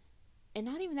really, and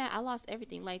not even that, I lost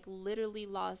everything. Like, literally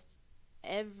lost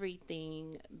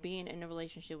everything being in a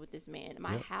relationship with this man.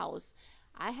 My house,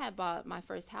 I had bought my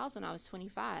first house when I was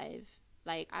 25.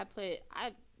 Like, I put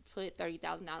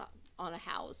 $30,000 on a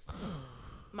house.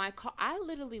 My car, I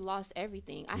literally lost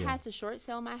everything. I had to short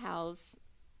sell my house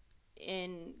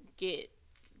and get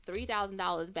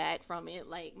 $3,000 back from it.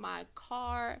 Like, my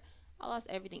car, I lost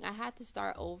everything. I had to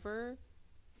start over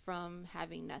from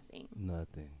having nothing.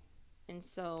 And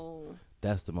so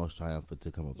that's the most triumphant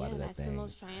to come up out of that thing. That's the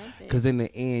most triumphant. Because in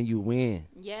the end, you win.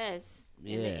 Yes.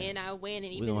 In the end, I win.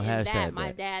 And even in that,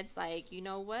 my dad's like, you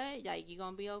know what? Like, you're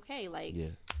going to be okay. Like,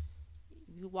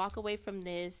 you walk away from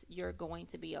this, you're going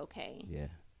to be okay.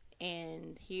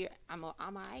 And here, I'm all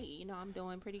right. You know, I'm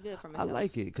doing pretty good for myself. I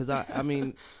like it because, I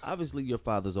mean, obviously your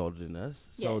father's older than us.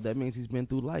 So that means he's been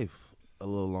through life a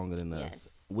little longer than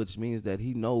us. Which means that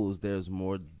he knows there's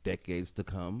more decades to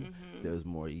come. There's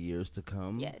more years to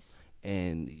come.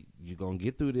 And you're going to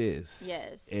get through this.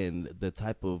 And the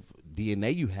type of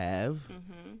DNA you have,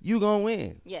 you're going to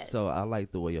win. So I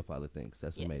like the way your father thinks.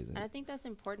 That's amazing. And I think that's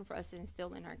important for us to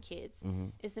instill in our kids.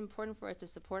 It's important for us to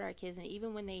support our kids. And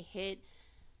even when they hit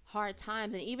hard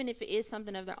times, and even if it is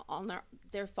something of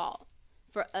their fault,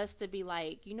 for us to be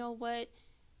like, you know what,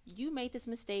 you made this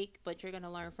mistake, but you're going to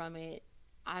learn from it.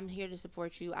 I'm here to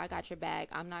support you. I got your back.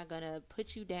 I'm not going to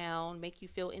put you down, make you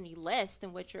feel any less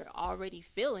than what you're already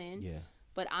feeling. Yeah.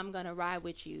 But I'm going to ride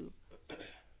with you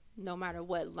no matter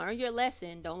what. Learn your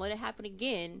lesson. Don't let it happen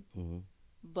again. Mm-hmm.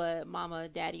 But mama,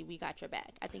 daddy, we got your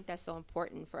back. I think that's so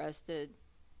important for us to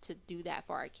do that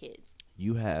for our kids.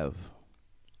 You have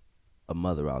a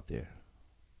mother out there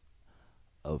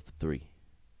of 3.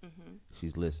 Mm-hmm.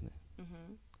 She's listening.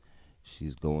 Mm-hmm.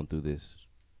 She's going through this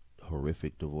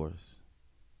horrific divorce.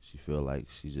 She feel like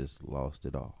she just lost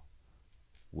it all.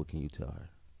 What can you tell her?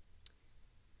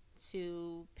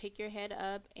 To pick your head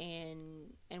up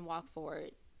and walk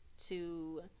forward.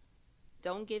 To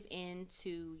don't give in to,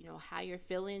 you know, how you're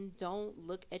feeling. Don't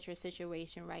look at your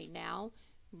situation right now.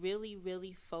 Really,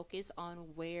 really focus on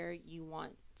where you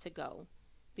want to go.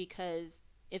 Because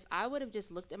if I would have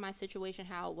just looked at my situation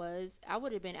how it was, I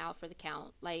would have been out for the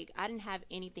count. Like, I didn't have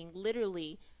anything.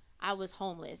 Literally, I was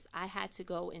homeless. I had to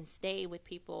go and stay with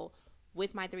people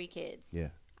with my 3 kids. Yeah.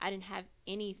 I didn't have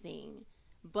anything,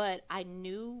 but I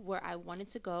knew where I wanted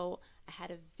to go. I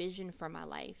had a vision for my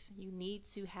life. You need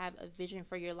to have a vision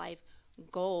for your life,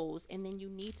 goals, and then you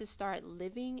need to start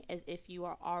living as if you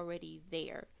are already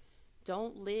there.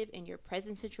 Don't live in your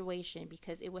present situation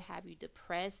because it will have you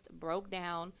depressed, broke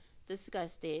down,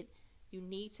 disgusted. You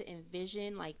need to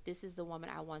envision, like, this is the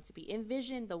woman I want to be.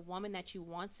 Envision the woman that you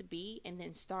want to be and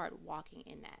then start walking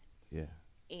in that. Yeah.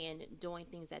 And doing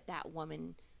things that that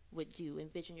woman would do.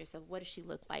 Envision yourself. What does she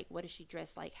look like? What does she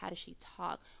dress like? How does she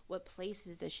talk? What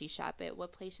places does she shop at?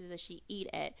 What places does she eat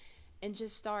at? And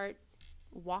just start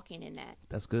walking in that.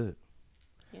 That's good.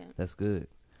 Yeah. That's good.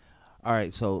 All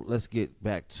right, so let's get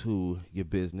back to your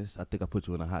business. I think I put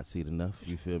you in a hot seat enough.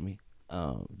 You feel me?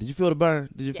 Did you feel the burn?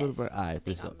 Did you feel the burn? All right, I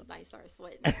think for sure. I started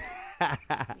sweating.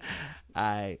 All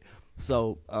right.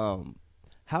 So,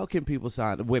 how can people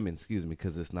sign, women, excuse me,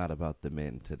 because it's not about the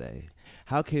men today.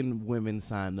 How can women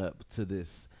sign up to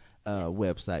this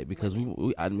website? Because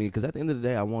I mean, because at the end of the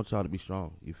day, I want y'all to be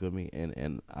strong. You feel me?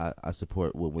 And I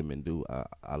support what women do.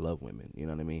 I love women. You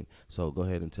know what I mean? So go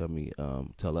ahead and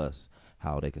tell us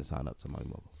how they can sign up to Mommy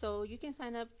Mogul. So you can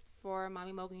sign up for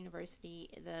Mommy Mogul University.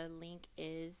 The link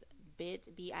is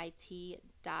bit.ly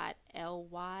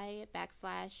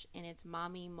 / and it's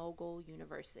Mommy Mogul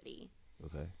University.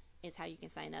 Okay. Is how you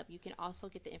can sign up. You can also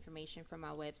get the information from my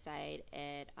website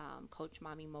at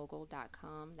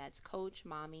coachmommymogul.com. That's Coach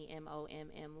Mommy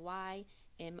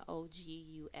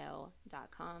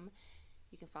MOMMYMOGUL.com.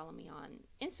 You can follow me on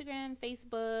Instagram,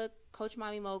 Facebook, Coach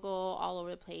Mommy Mogul, all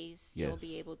over the place. Yes. You'll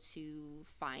be able to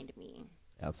find me.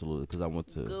 Absolutely, because I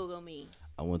went to Google me.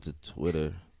 I went to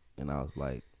Twitter and I was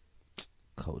like,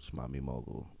 Coach Mommy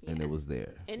Mogul, and it was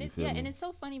there. And and it's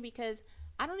so funny because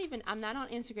I'm not on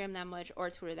Instagram that much or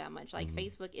Twitter that much. Like,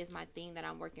 Facebook is my thing that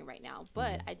I'm working right now.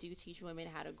 But I do teach women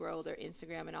how to grow their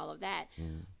Instagram and all of that.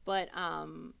 But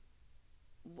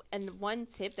and one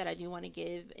tip that I do want to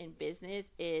give in business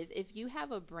is if you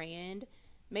have a brand,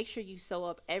 make sure you sew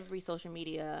up every social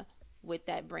media with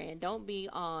that brand. Don't be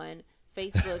on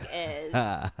Facebook as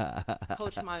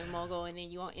Coach Mommy Mogul, and then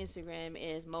you on Instagram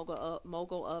as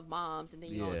Mogul of Moms, and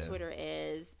then you on Twitter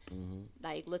as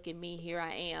like, look at me, here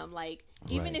I am. Like,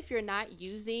 even if you're not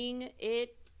using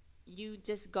it, you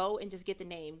just go and just get the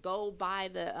name. Go buy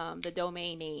the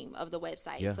domain name of the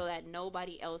website so that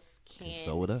nobody else can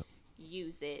sew it up.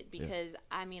 Use it. Because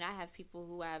I mean, I have people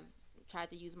who have tried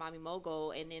to use Mommy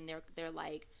Mogul, and then they're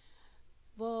like,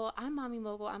 well, I'm Mommy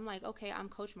Mogul. I'm like, okay, I'm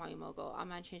Coach Mommy Mogul. I'm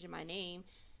not changing my name.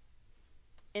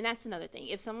 And that's another thing.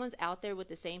 If someone's out there with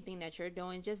the same thing that you're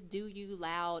doing, just do you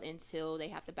loud until they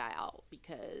have to bow out,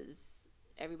 because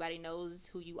everybody knows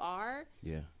who you are.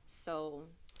 Yeah. So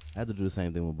I have to do the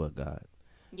same thing with But God.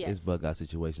 Yes. It's But God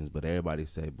situations, but everybody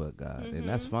say But God, and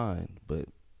that's fine. But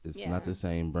it's not the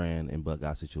same brand in But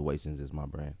God situations as my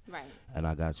brand. Right. And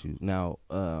I got you. Now,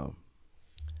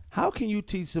 how can you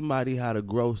teach somebody how to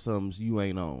grow something you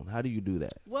ain't on? How do you do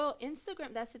that? Well,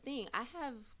 Instagram, that's the thing. I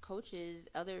have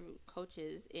other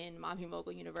coaches in Mommy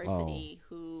Mogul University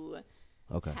who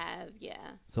have,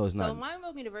 So it's not. So Mommy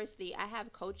Mogul University, I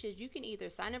have coaches. You can either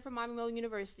sign up for Mommy Mogul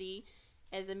University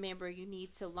as a member, you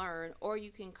need to learn, or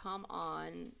you can come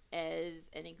on as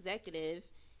an executive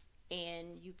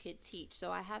and you could teach.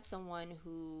 So I have someone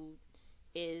who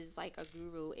is like a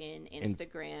guru in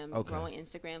Instagram, growing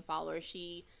Instagram followers.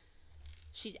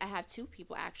 I have 2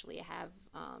 people actually. I have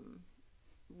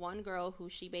one girl who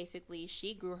she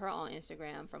grew her own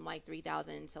Instagram from like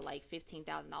 3,000 to like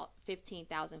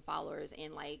 15,000 followers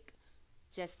in like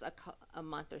just a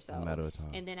month or so. A matter of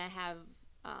time. And then I have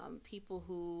people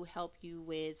who help you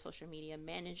with social media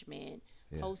management,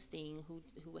 posting, who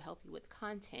will help you with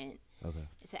content Okay.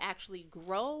 to actually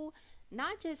grow,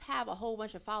 not just have a whole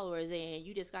bunch of followers and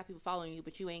you just got people following you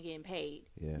but you ain't getting paid.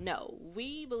 Yeah. No,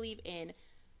 we believe in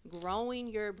growing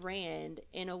your brand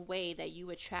in a way that you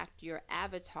attract your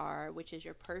avatar, which is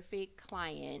your perfect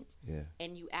client, Yeah.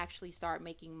 and you actually start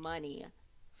making money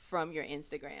from your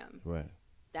Instagram. Right.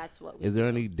 That's what we Is there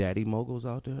do. any daddy moguls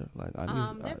out there? Like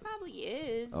There probably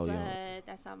is, Oh, but yeah.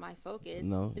 that's not my focus.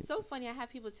 No. It's so funny. I have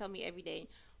people tell me every day,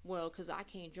 well, because I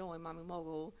can't join Mommy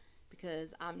Mogul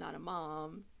because I'm not a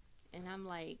mom. And I'm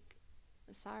like,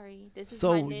 sorry. This is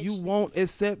my So niche. you This won't is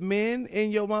accept men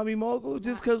in your mommy mogul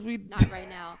just because we? not right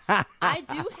now. I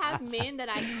do have men that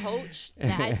I coach.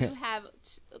 That I do have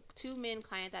two men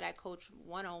client that I coach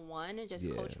one-on-one and just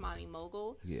Yeah. coach Mommy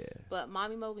Mogul. Yeah. But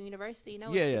Mommy Mogul University,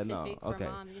 no, Yeah, it's yeah, no, specific okay.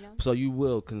 for mom, you know? So you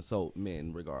will consult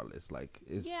men regardless, like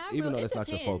it's Yeah, even though it that's not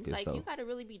depends. your focus Like though. you got to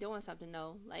really be doing something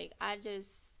though. Like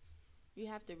you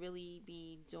have to really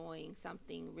be doing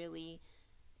something really.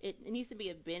 It needs to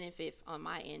be a benefit on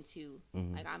my end too.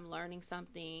 Mhm. Like I'm learning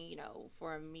something, you know,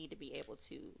 for me to be able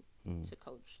to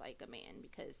coach like a man,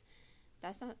 because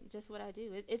that's not just what I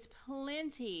do. It's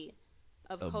plenty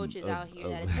of coaches out here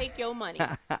that take your money.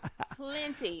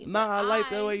 Plenty. Nah, I But like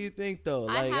the way you think though.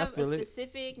 Like I have feel a it.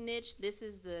 specific niche. This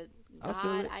is the I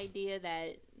feel God it. idea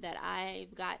that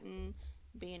I've gotten,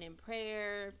 being in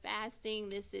prayer, fasting.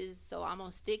 This is, so I'm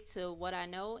gonna stick to what I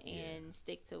know and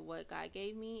stick to what God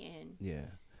gave me, and Yeah.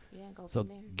 go So from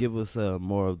there. give us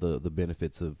more of the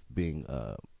benefits of being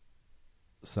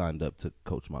signed up to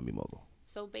coach Mommy Mogul.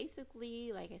 So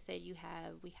basically, like I said,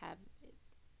 we have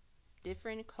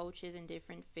different coaches in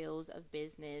different fields of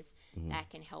business that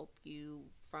can help you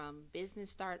from business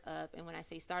startup. And when I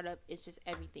say startup, it's just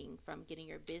everything from getting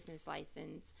your business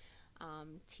license,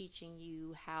 teaching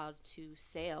you how to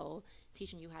sell,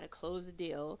 teaching you how to close a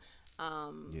deal.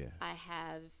 I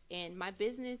have, and my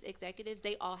business executives,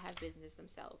 they all have business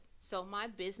themselves. So my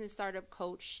business startup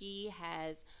coach, she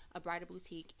has a bridal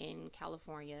boutique in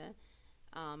California.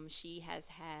 She has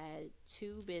had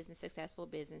 2 successful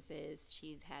businesses.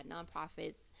 She's had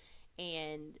nonprofits,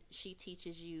 and she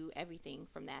teaches you everything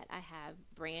from that. I have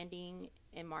branding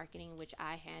and marketing, which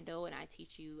I handle, and I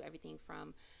teach you everything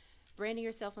from branding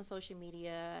yourself on social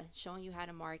media, showing you how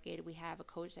to market. We have a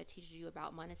coach that teaches you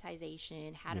about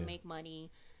monetization, how to make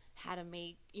money, how to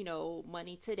make,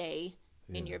 money today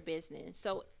in your business.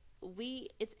 So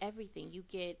it's everything. You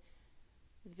get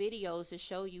videos to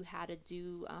show you how to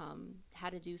do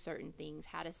certain things,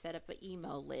 how to set up an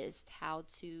email list, how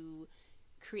to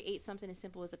create something as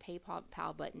simple as a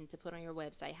PayPal button to put on your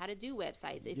website, how to do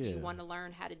websites. If you want to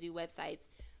learn how to do websites,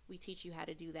 we teach you how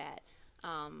to do that.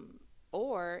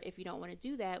 Or if you don't want to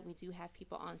do that, we do have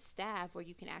people on staff where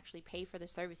you can actually pay for the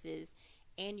services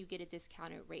and you get a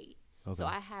discounted rate. Okay. So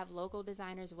I have logo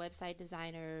designers, website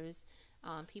designers,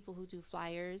 people who do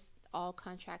flyers, all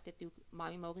contracted through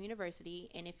Mommy Mogul University.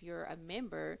 And if you're a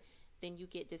member, then you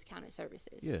get discounted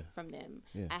services from them.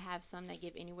 Yeah. I have some that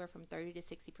give anywhere from 30 to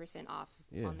 60% off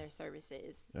on their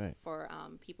services for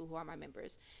people who are my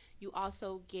members. You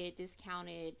also get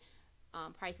discounted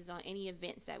prices on any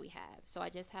events that we have. So I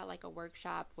just had like a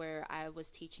workshop where I was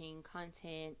teaching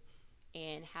content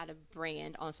and how to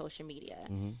brand on social media.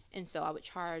 And so I would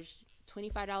charge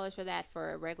 $25 for that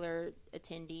for a regular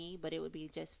attendee, but it would be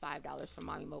just $5 for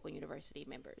Mommy Mogul University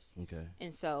members. Okay.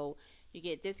 And so you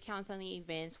get discounts on the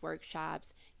events,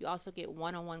 workshops. You also get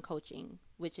one-on-one coaching,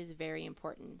 which is very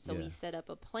important. So we set up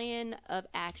a plan of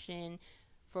action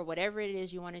for whatever it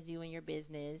is you want to do in your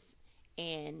business,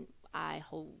 and I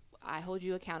hold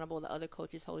you accountable. The other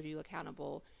coaches hold you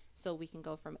accountable, so we can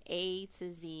go from A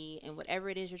to Z, and whatever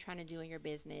it is you're trying to do in your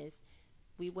business,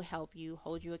 we will help you,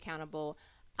 hold you accountable.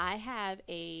 I have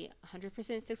a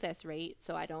 100% success rate,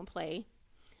 so I don't play.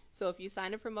 So if you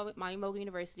sign up for Mommy Mogul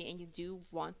University and you do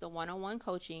want the one-on-one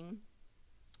coaching,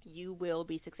 you will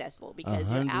be successful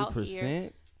because you're out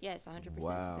here. Yes, 100%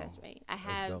 success rate. I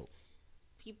have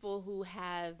people who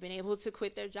have been able to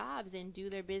quit their jobs and do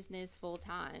their business full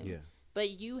time. Yeah. But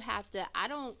you have to,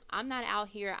 I'm not out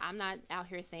here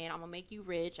saying I'm going to make you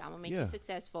rich, I'm going to make you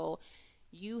successful.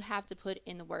 You have to put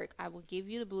in the work. I will give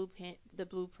you the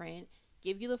blueprint,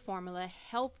 give you the formula,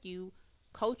 help you,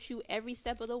 coach you every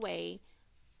step of the way,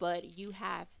 but you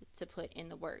have to put in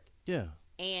the work. Yeah.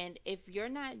 And if you're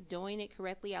not doing it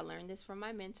correctly, I learned this from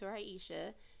my mentor,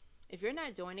 Aisha. If you're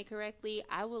not doing it correctly,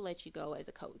 I will let you go as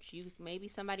a coach. Maybe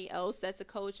somebody else that's a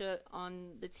coach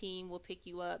on the team will pick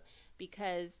you up,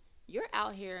 because you're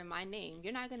out here in my name.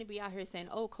 You're not going to be out here saying,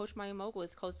 oh, Coach Mommy Mogul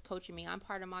is coaching me. I'm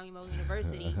part of Mommy Mogul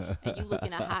University, and you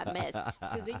looking a hot mess.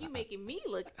 Because then you making me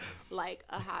look like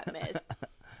a hot mess.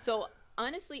 So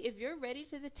honestly, if you're ready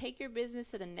to take your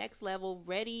business to the next level,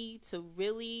 ready to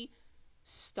really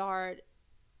start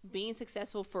being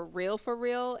successful for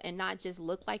real, and not just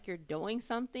look like you're doing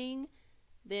something,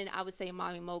 then I would say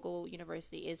Mommy Mogul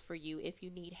University is for you. If you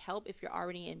need help, if you're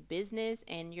already in business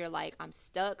and you're like, I'm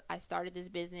stuck, I started this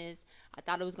business, I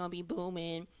thought it was going to be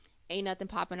booming, ain't nothing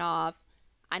popping off,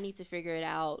 I need to figure it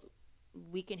out,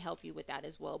 we can help you with that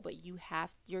as well. But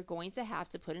you're going to have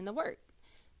to put in the work.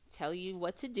 Tell you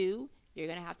what to do. You're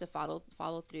going to have to follow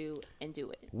through and do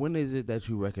it. When is it that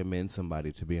you recommend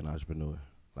somebody to be an entrepreneur?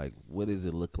 Like, what does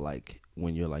it look like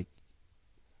when you're like,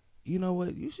 you know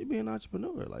what, you should be an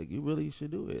entrepreneur, like you really should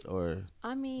do it? Or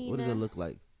I mean, what does it look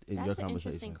like in your that's an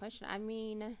conversation? interesting question. I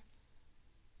mean,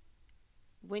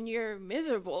 when you're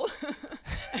miserable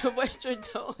at what you're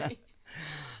doing.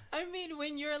 I mean,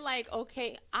 when you're like,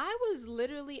 okay, I was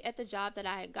literally at the job that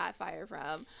I got fired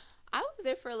from. I was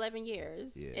there for 11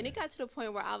 years. Yeah. And it got to the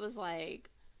point where I was like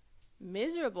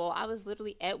miserable. I was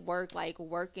literally at work, like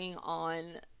working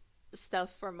on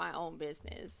stuff for my own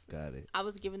business. Got it. I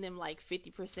was giving them like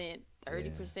 50%,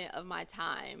 30% of my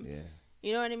time. Yeah.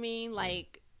 You know what I mean?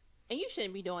 Like, and you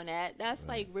shouldn't be doing that. That's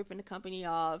like ripping the company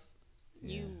off.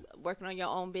 You working on your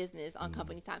own business on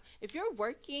company time. If you're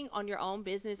working on your own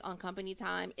business on company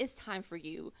time, it's time for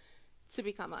you to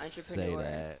become an entrepreneur. Say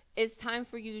that. It's time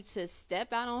for you to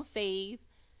step out on faith,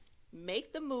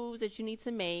 make the moves that you need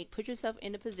to make, put yourself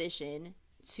in a position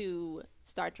to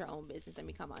start your own business and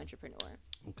become an entrepreneur.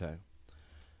 Okay.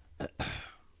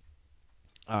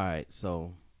 All right.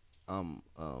 So I'm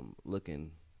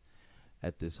looking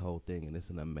at this whole thing, and it's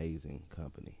an amazing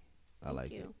company. I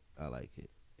like it. I like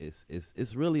it.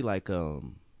 It's really like a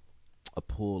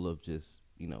pool of just,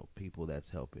 you know, people that's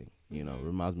helping. You know, it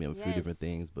reminds me of a few different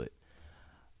things, but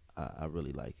I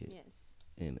really like it. Yes.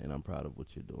 And I'm proud of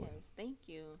what you're doing. Yes. Thank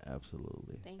you.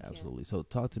 Absolutely. Thank Absolutely. you. So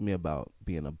talk to me about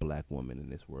being a black woman in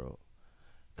this world,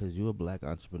 because you're a black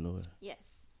entrepreneur.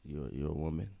 Yes. You're a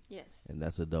woman. Yes. And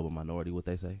that's a double minority, what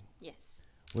they say. Yes.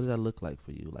 What does that look like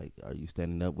for you? Like, are you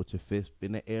standing up with your fist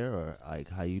in the air, or like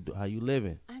how you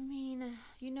living? I mean,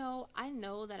 you know, I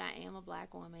know that I am a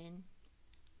black woman,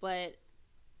 but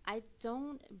I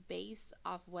don't base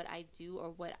off what I do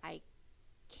or what I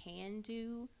can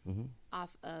do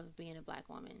off of being a black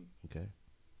woman. Okay.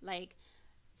 Like,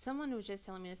 someone was just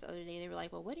telling me this the other day. They were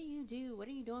like, well, what do you do? What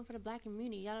are you doing for the black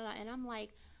community? Yada, yada. And I'm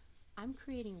like, I'm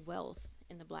creating wealth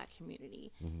in the black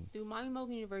community. Through Mommy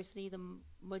Mogul University, the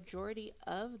majority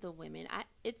of the women,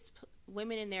 it's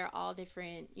women in there, all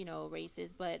different, you know,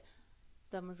 races, but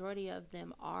the majority of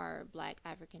them are black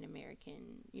African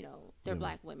American, you know, they're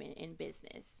black women in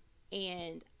business.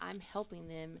 And I'm helping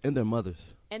them. And their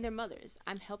mothers. And their mothers.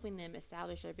 I'm helping them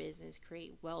establish their business,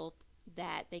 create wealth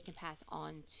that they can pass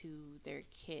on to their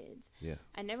kids. Yeah.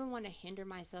 I never want to hinder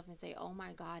myself and say, oh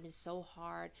my God, it's so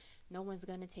hard. No one's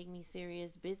going to take me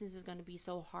serious. Business is going to be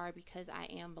so hard because I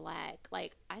am black.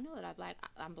 Like, I know that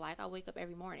I'm black. I wake up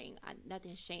every morning.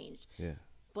 Nothing's changed. Yeah.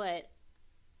 But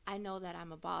I know that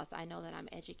I'm a boss. I know that I'm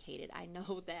educated. I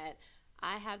know that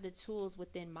I have the tools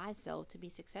within myself to be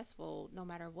successful no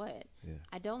matter what. Yeah.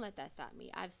 I don't let that stop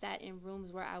me. I've sat in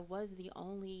rooms where I was the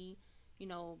only, you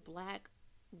know, black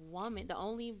woman, the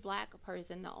only black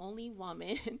person, the only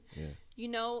woman, you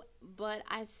know, but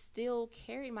I still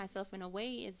carried myself in a way.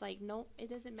 It's like, no, it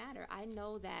doesn't matter. I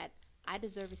know that I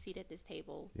deserve a seat at this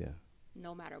table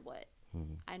no matter what.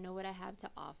 I know what I have to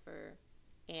offer,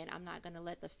 and I'm not going to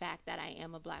let the fact that I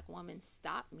am a black woman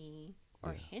stop me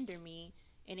or hinder me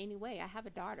in any way. I have a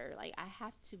daughter. Like, I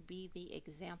have to be the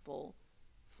example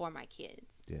for my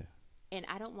kids. Yeah. And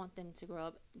I don't want them to grow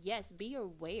up. Yes, be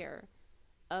aware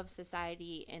of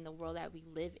society and the world that we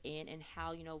live in and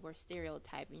how, you know, we're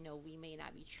stereotyped. You know, we may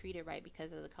not be treated right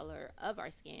because of the color of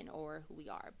our skin or who we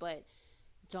are. But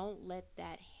don't let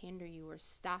that hinder you or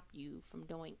stop you from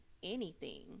doing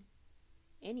anything.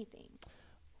 Anything.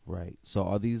 Right. So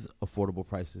are these affordable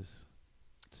prices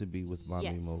to be with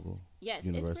Mommy Mogul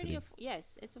University? It's pretty.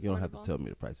 Yes, it's affordable. You don't have to tell me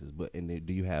the prices, but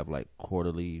do you have like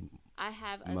quarterly? I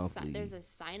have there's a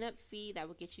sign up fee that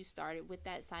will get you started. With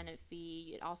that sign up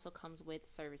fee, it also comes with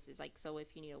services. Like, so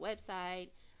if you need a website,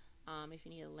 if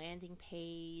you need a landing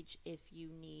page, if you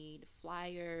need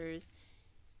flyers,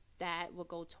 that will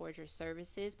go towards your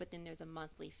services. But then there's a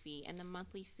monthly fee, and the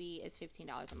monthly fee is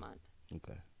 $15 a month.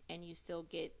 Okay. And you still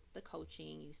get the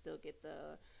coaching, you still get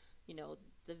the, you know,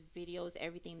 the videos,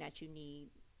 everything that you need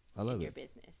in your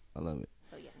business. I love it.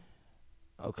 So yeah.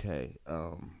 Okay.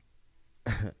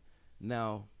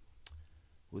 Now,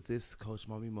 with this Coach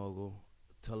Mommy Mogul,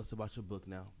 tell us about your book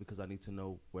now, because I need to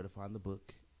know where to find the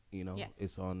book. You know,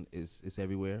 it's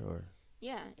everywhere, or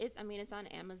Yeah, it's on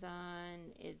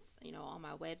Amazon. It's, on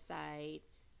my website.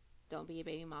 Don't be a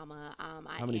baby mama.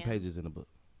 How many pages in the book?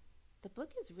 The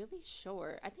book is really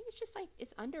short. I think it's just like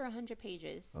it's under 100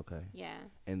 pages. Okay. Yeah.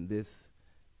 And this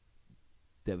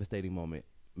devastating moment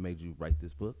made you write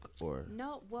this book, or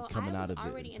no? Well, coming I out was of it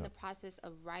already in the something? process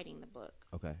of writing the book.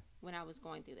 Okay. When I was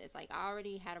going through this, like I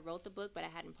already had wrote the book, but I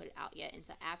hadn't put it out yet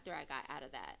until after I got out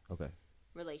of that. Okay.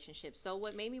 Relationship. So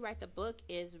what made me write the book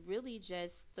is really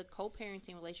just the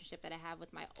co-parenting relationship that I have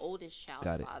with my oldest child's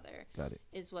father. Got it.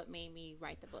 Is what made me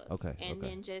write the book. Okay. And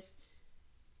then just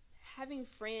having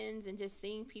friends and just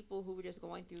seeing people who were just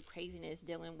going through craziness,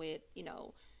 dealing with,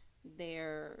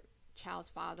 their child's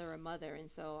father or mother. And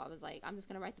so I was like, I'm just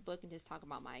going to write the book and just talk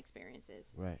about my experiences.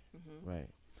 Right. Right.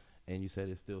 And you said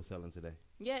it's still selling today?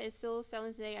 Yeah, it's still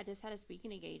selling today. I just had a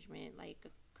speaking engagement like a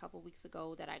couple weeks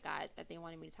ago that I got, that they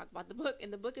wanted me to talk about the book,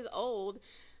 and the book is old.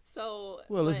 So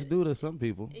let's do it to some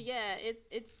people. Yeah,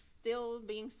 it's still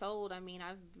being sold. I mean,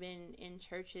 I've been in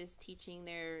churches teaching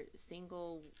their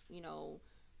single,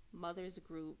 mothers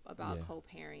group about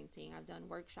co-parenting. I've done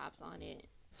workshops on it.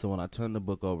 So when I turn the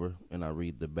book over and I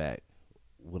read the back,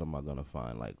 what am I gonna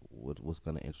find? Like, what's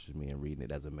gonna interest me in reading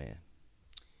it as a man?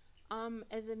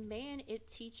 As a man, it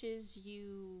teaches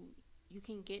you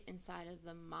can get inside of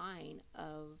the mind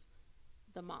of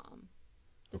the mom,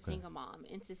 the single mom,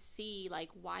 and to see like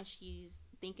why she's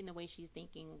thinking the way she's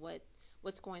thinking,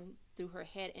 what's going through her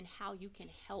head, and how you can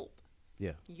help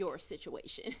your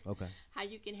situation. Okay. How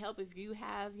you can help if you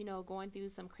have, going through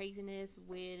some craziness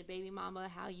with a baby mama,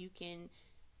 how you can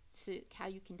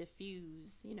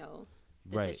diffuse,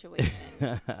 the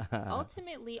situation.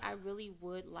 Ultimately, I really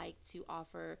would like to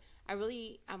offer,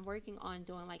 I'm working on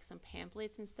doing like some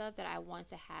pamphlets and stuff that I want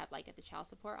to have like at the child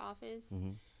support office,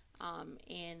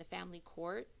 and the family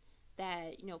court,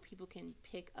 that, people can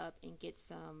pick up and get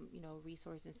some,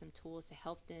 resources and some tools to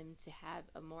help them to have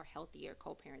a more healthier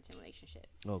co-parenting relationship.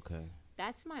 Okay.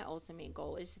 That's my ultimate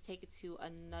goal, is to take it to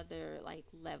another like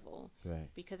level. Right.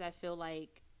 Because I feel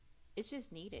like it's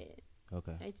just needed.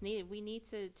 Okay. It's needed. We need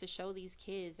to show these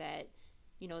kids that,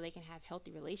 they can have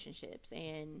healthy relationships,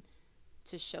 and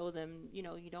to show them, you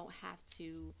don't have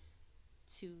to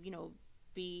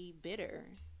be bitter.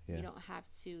 Yeah. You don't have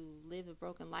to live a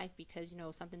broken life because,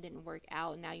 something didn't work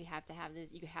out. And now you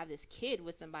have this kid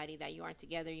with somebody that you aren't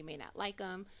together. You may not like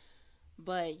them,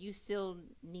 but you still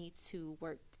need to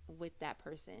work with that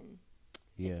person.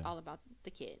 Yeah. It's all about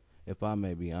the kid. If I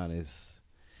may be honest,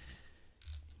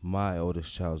 my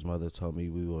oldest child's mother told me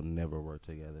we will never work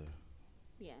together.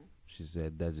 Yeah. She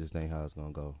said that just ain't how it's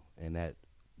going to go. And that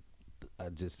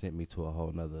just sent me to a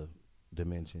whole nother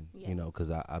dimension,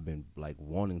 because I've been like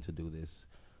wanting to do this.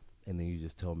 And then you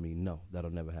just told me, no,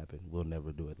 that'll never happen. We'll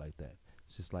never do it like that.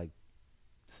 It's just like,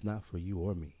 it's not for you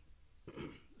or me.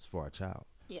 It's for our child.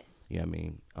 Yes. You know what I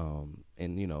mean?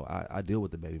 And, I deal with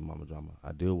the baby mama drama.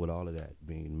 I deal with all of that,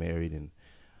 being married and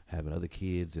having other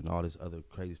kids and all this other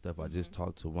crazy stuff. I just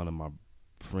talked to one of my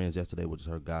friends yesterday, which is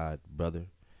her god brother,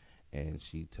 and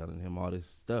she telling him all this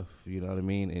stuff, you know what I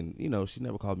mean? And, she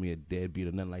never called me a deadbeat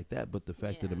or nothing like that, but the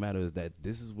fact of the matter is that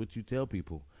this is what you tell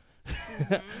people.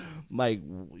 Like,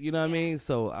 you know what I mean?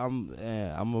 So I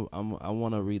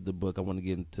want to read the book. I want to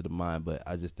get into the mind, but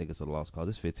I just think it's a lost cause.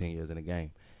 It's 15 years in the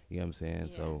game. You know what I'm saying?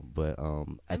 Yeah. So, but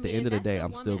at the end of the day,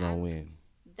 I'm still going to win.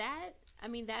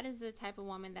 That is the type of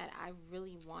woman that I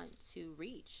really want to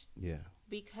reach. Yeah.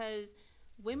 Because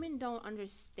women don't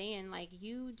understand, like,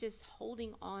 you just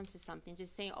holding on to something,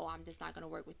 just saying, oh, I'm just not going to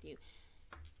work with you.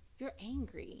 You're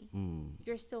angry.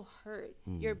 You're still hurt.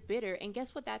 You're bitter. And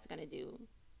guess what that's going to do?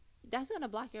 That's going to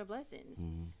block your blessings.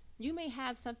 You may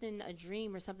have something, a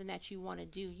dream or something that you want to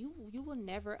do. You will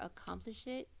never accomplish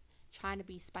it trying to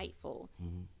be spiteful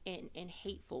and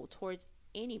hateful towards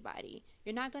anybody.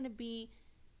 You're not going to be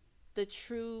the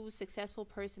true successful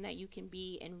person that you can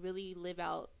be and really live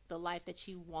out the life that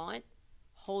you want,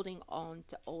 holding on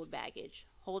to old baggage,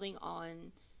 holding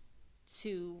on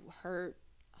to hurt,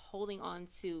 holding on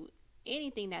to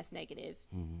anything that's negative.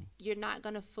 You're not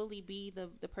going to fully be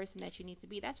the person that you need to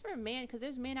be. That's for a man, because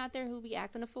there's men out there who be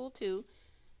acting a fool too.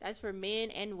 That's for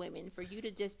men and women. For you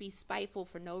to just be spiteful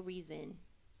for no reason.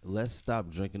 Let's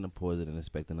stop drinking the poison and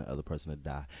expecting the other person to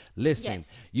die. Listen,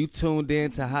 you tuned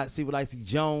in to Hot Seat with Icy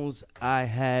Jones. I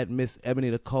had Miss Ebony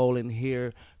Nicole in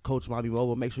here, Coach Mommy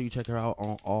Mogul. Make sure you check her out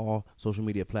on all social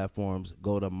media platforms.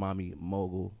 Go to Mommy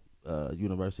Mogul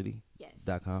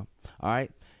University.com. All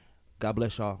right. God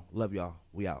bless y'all. Love y'all.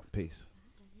 We out. Peace.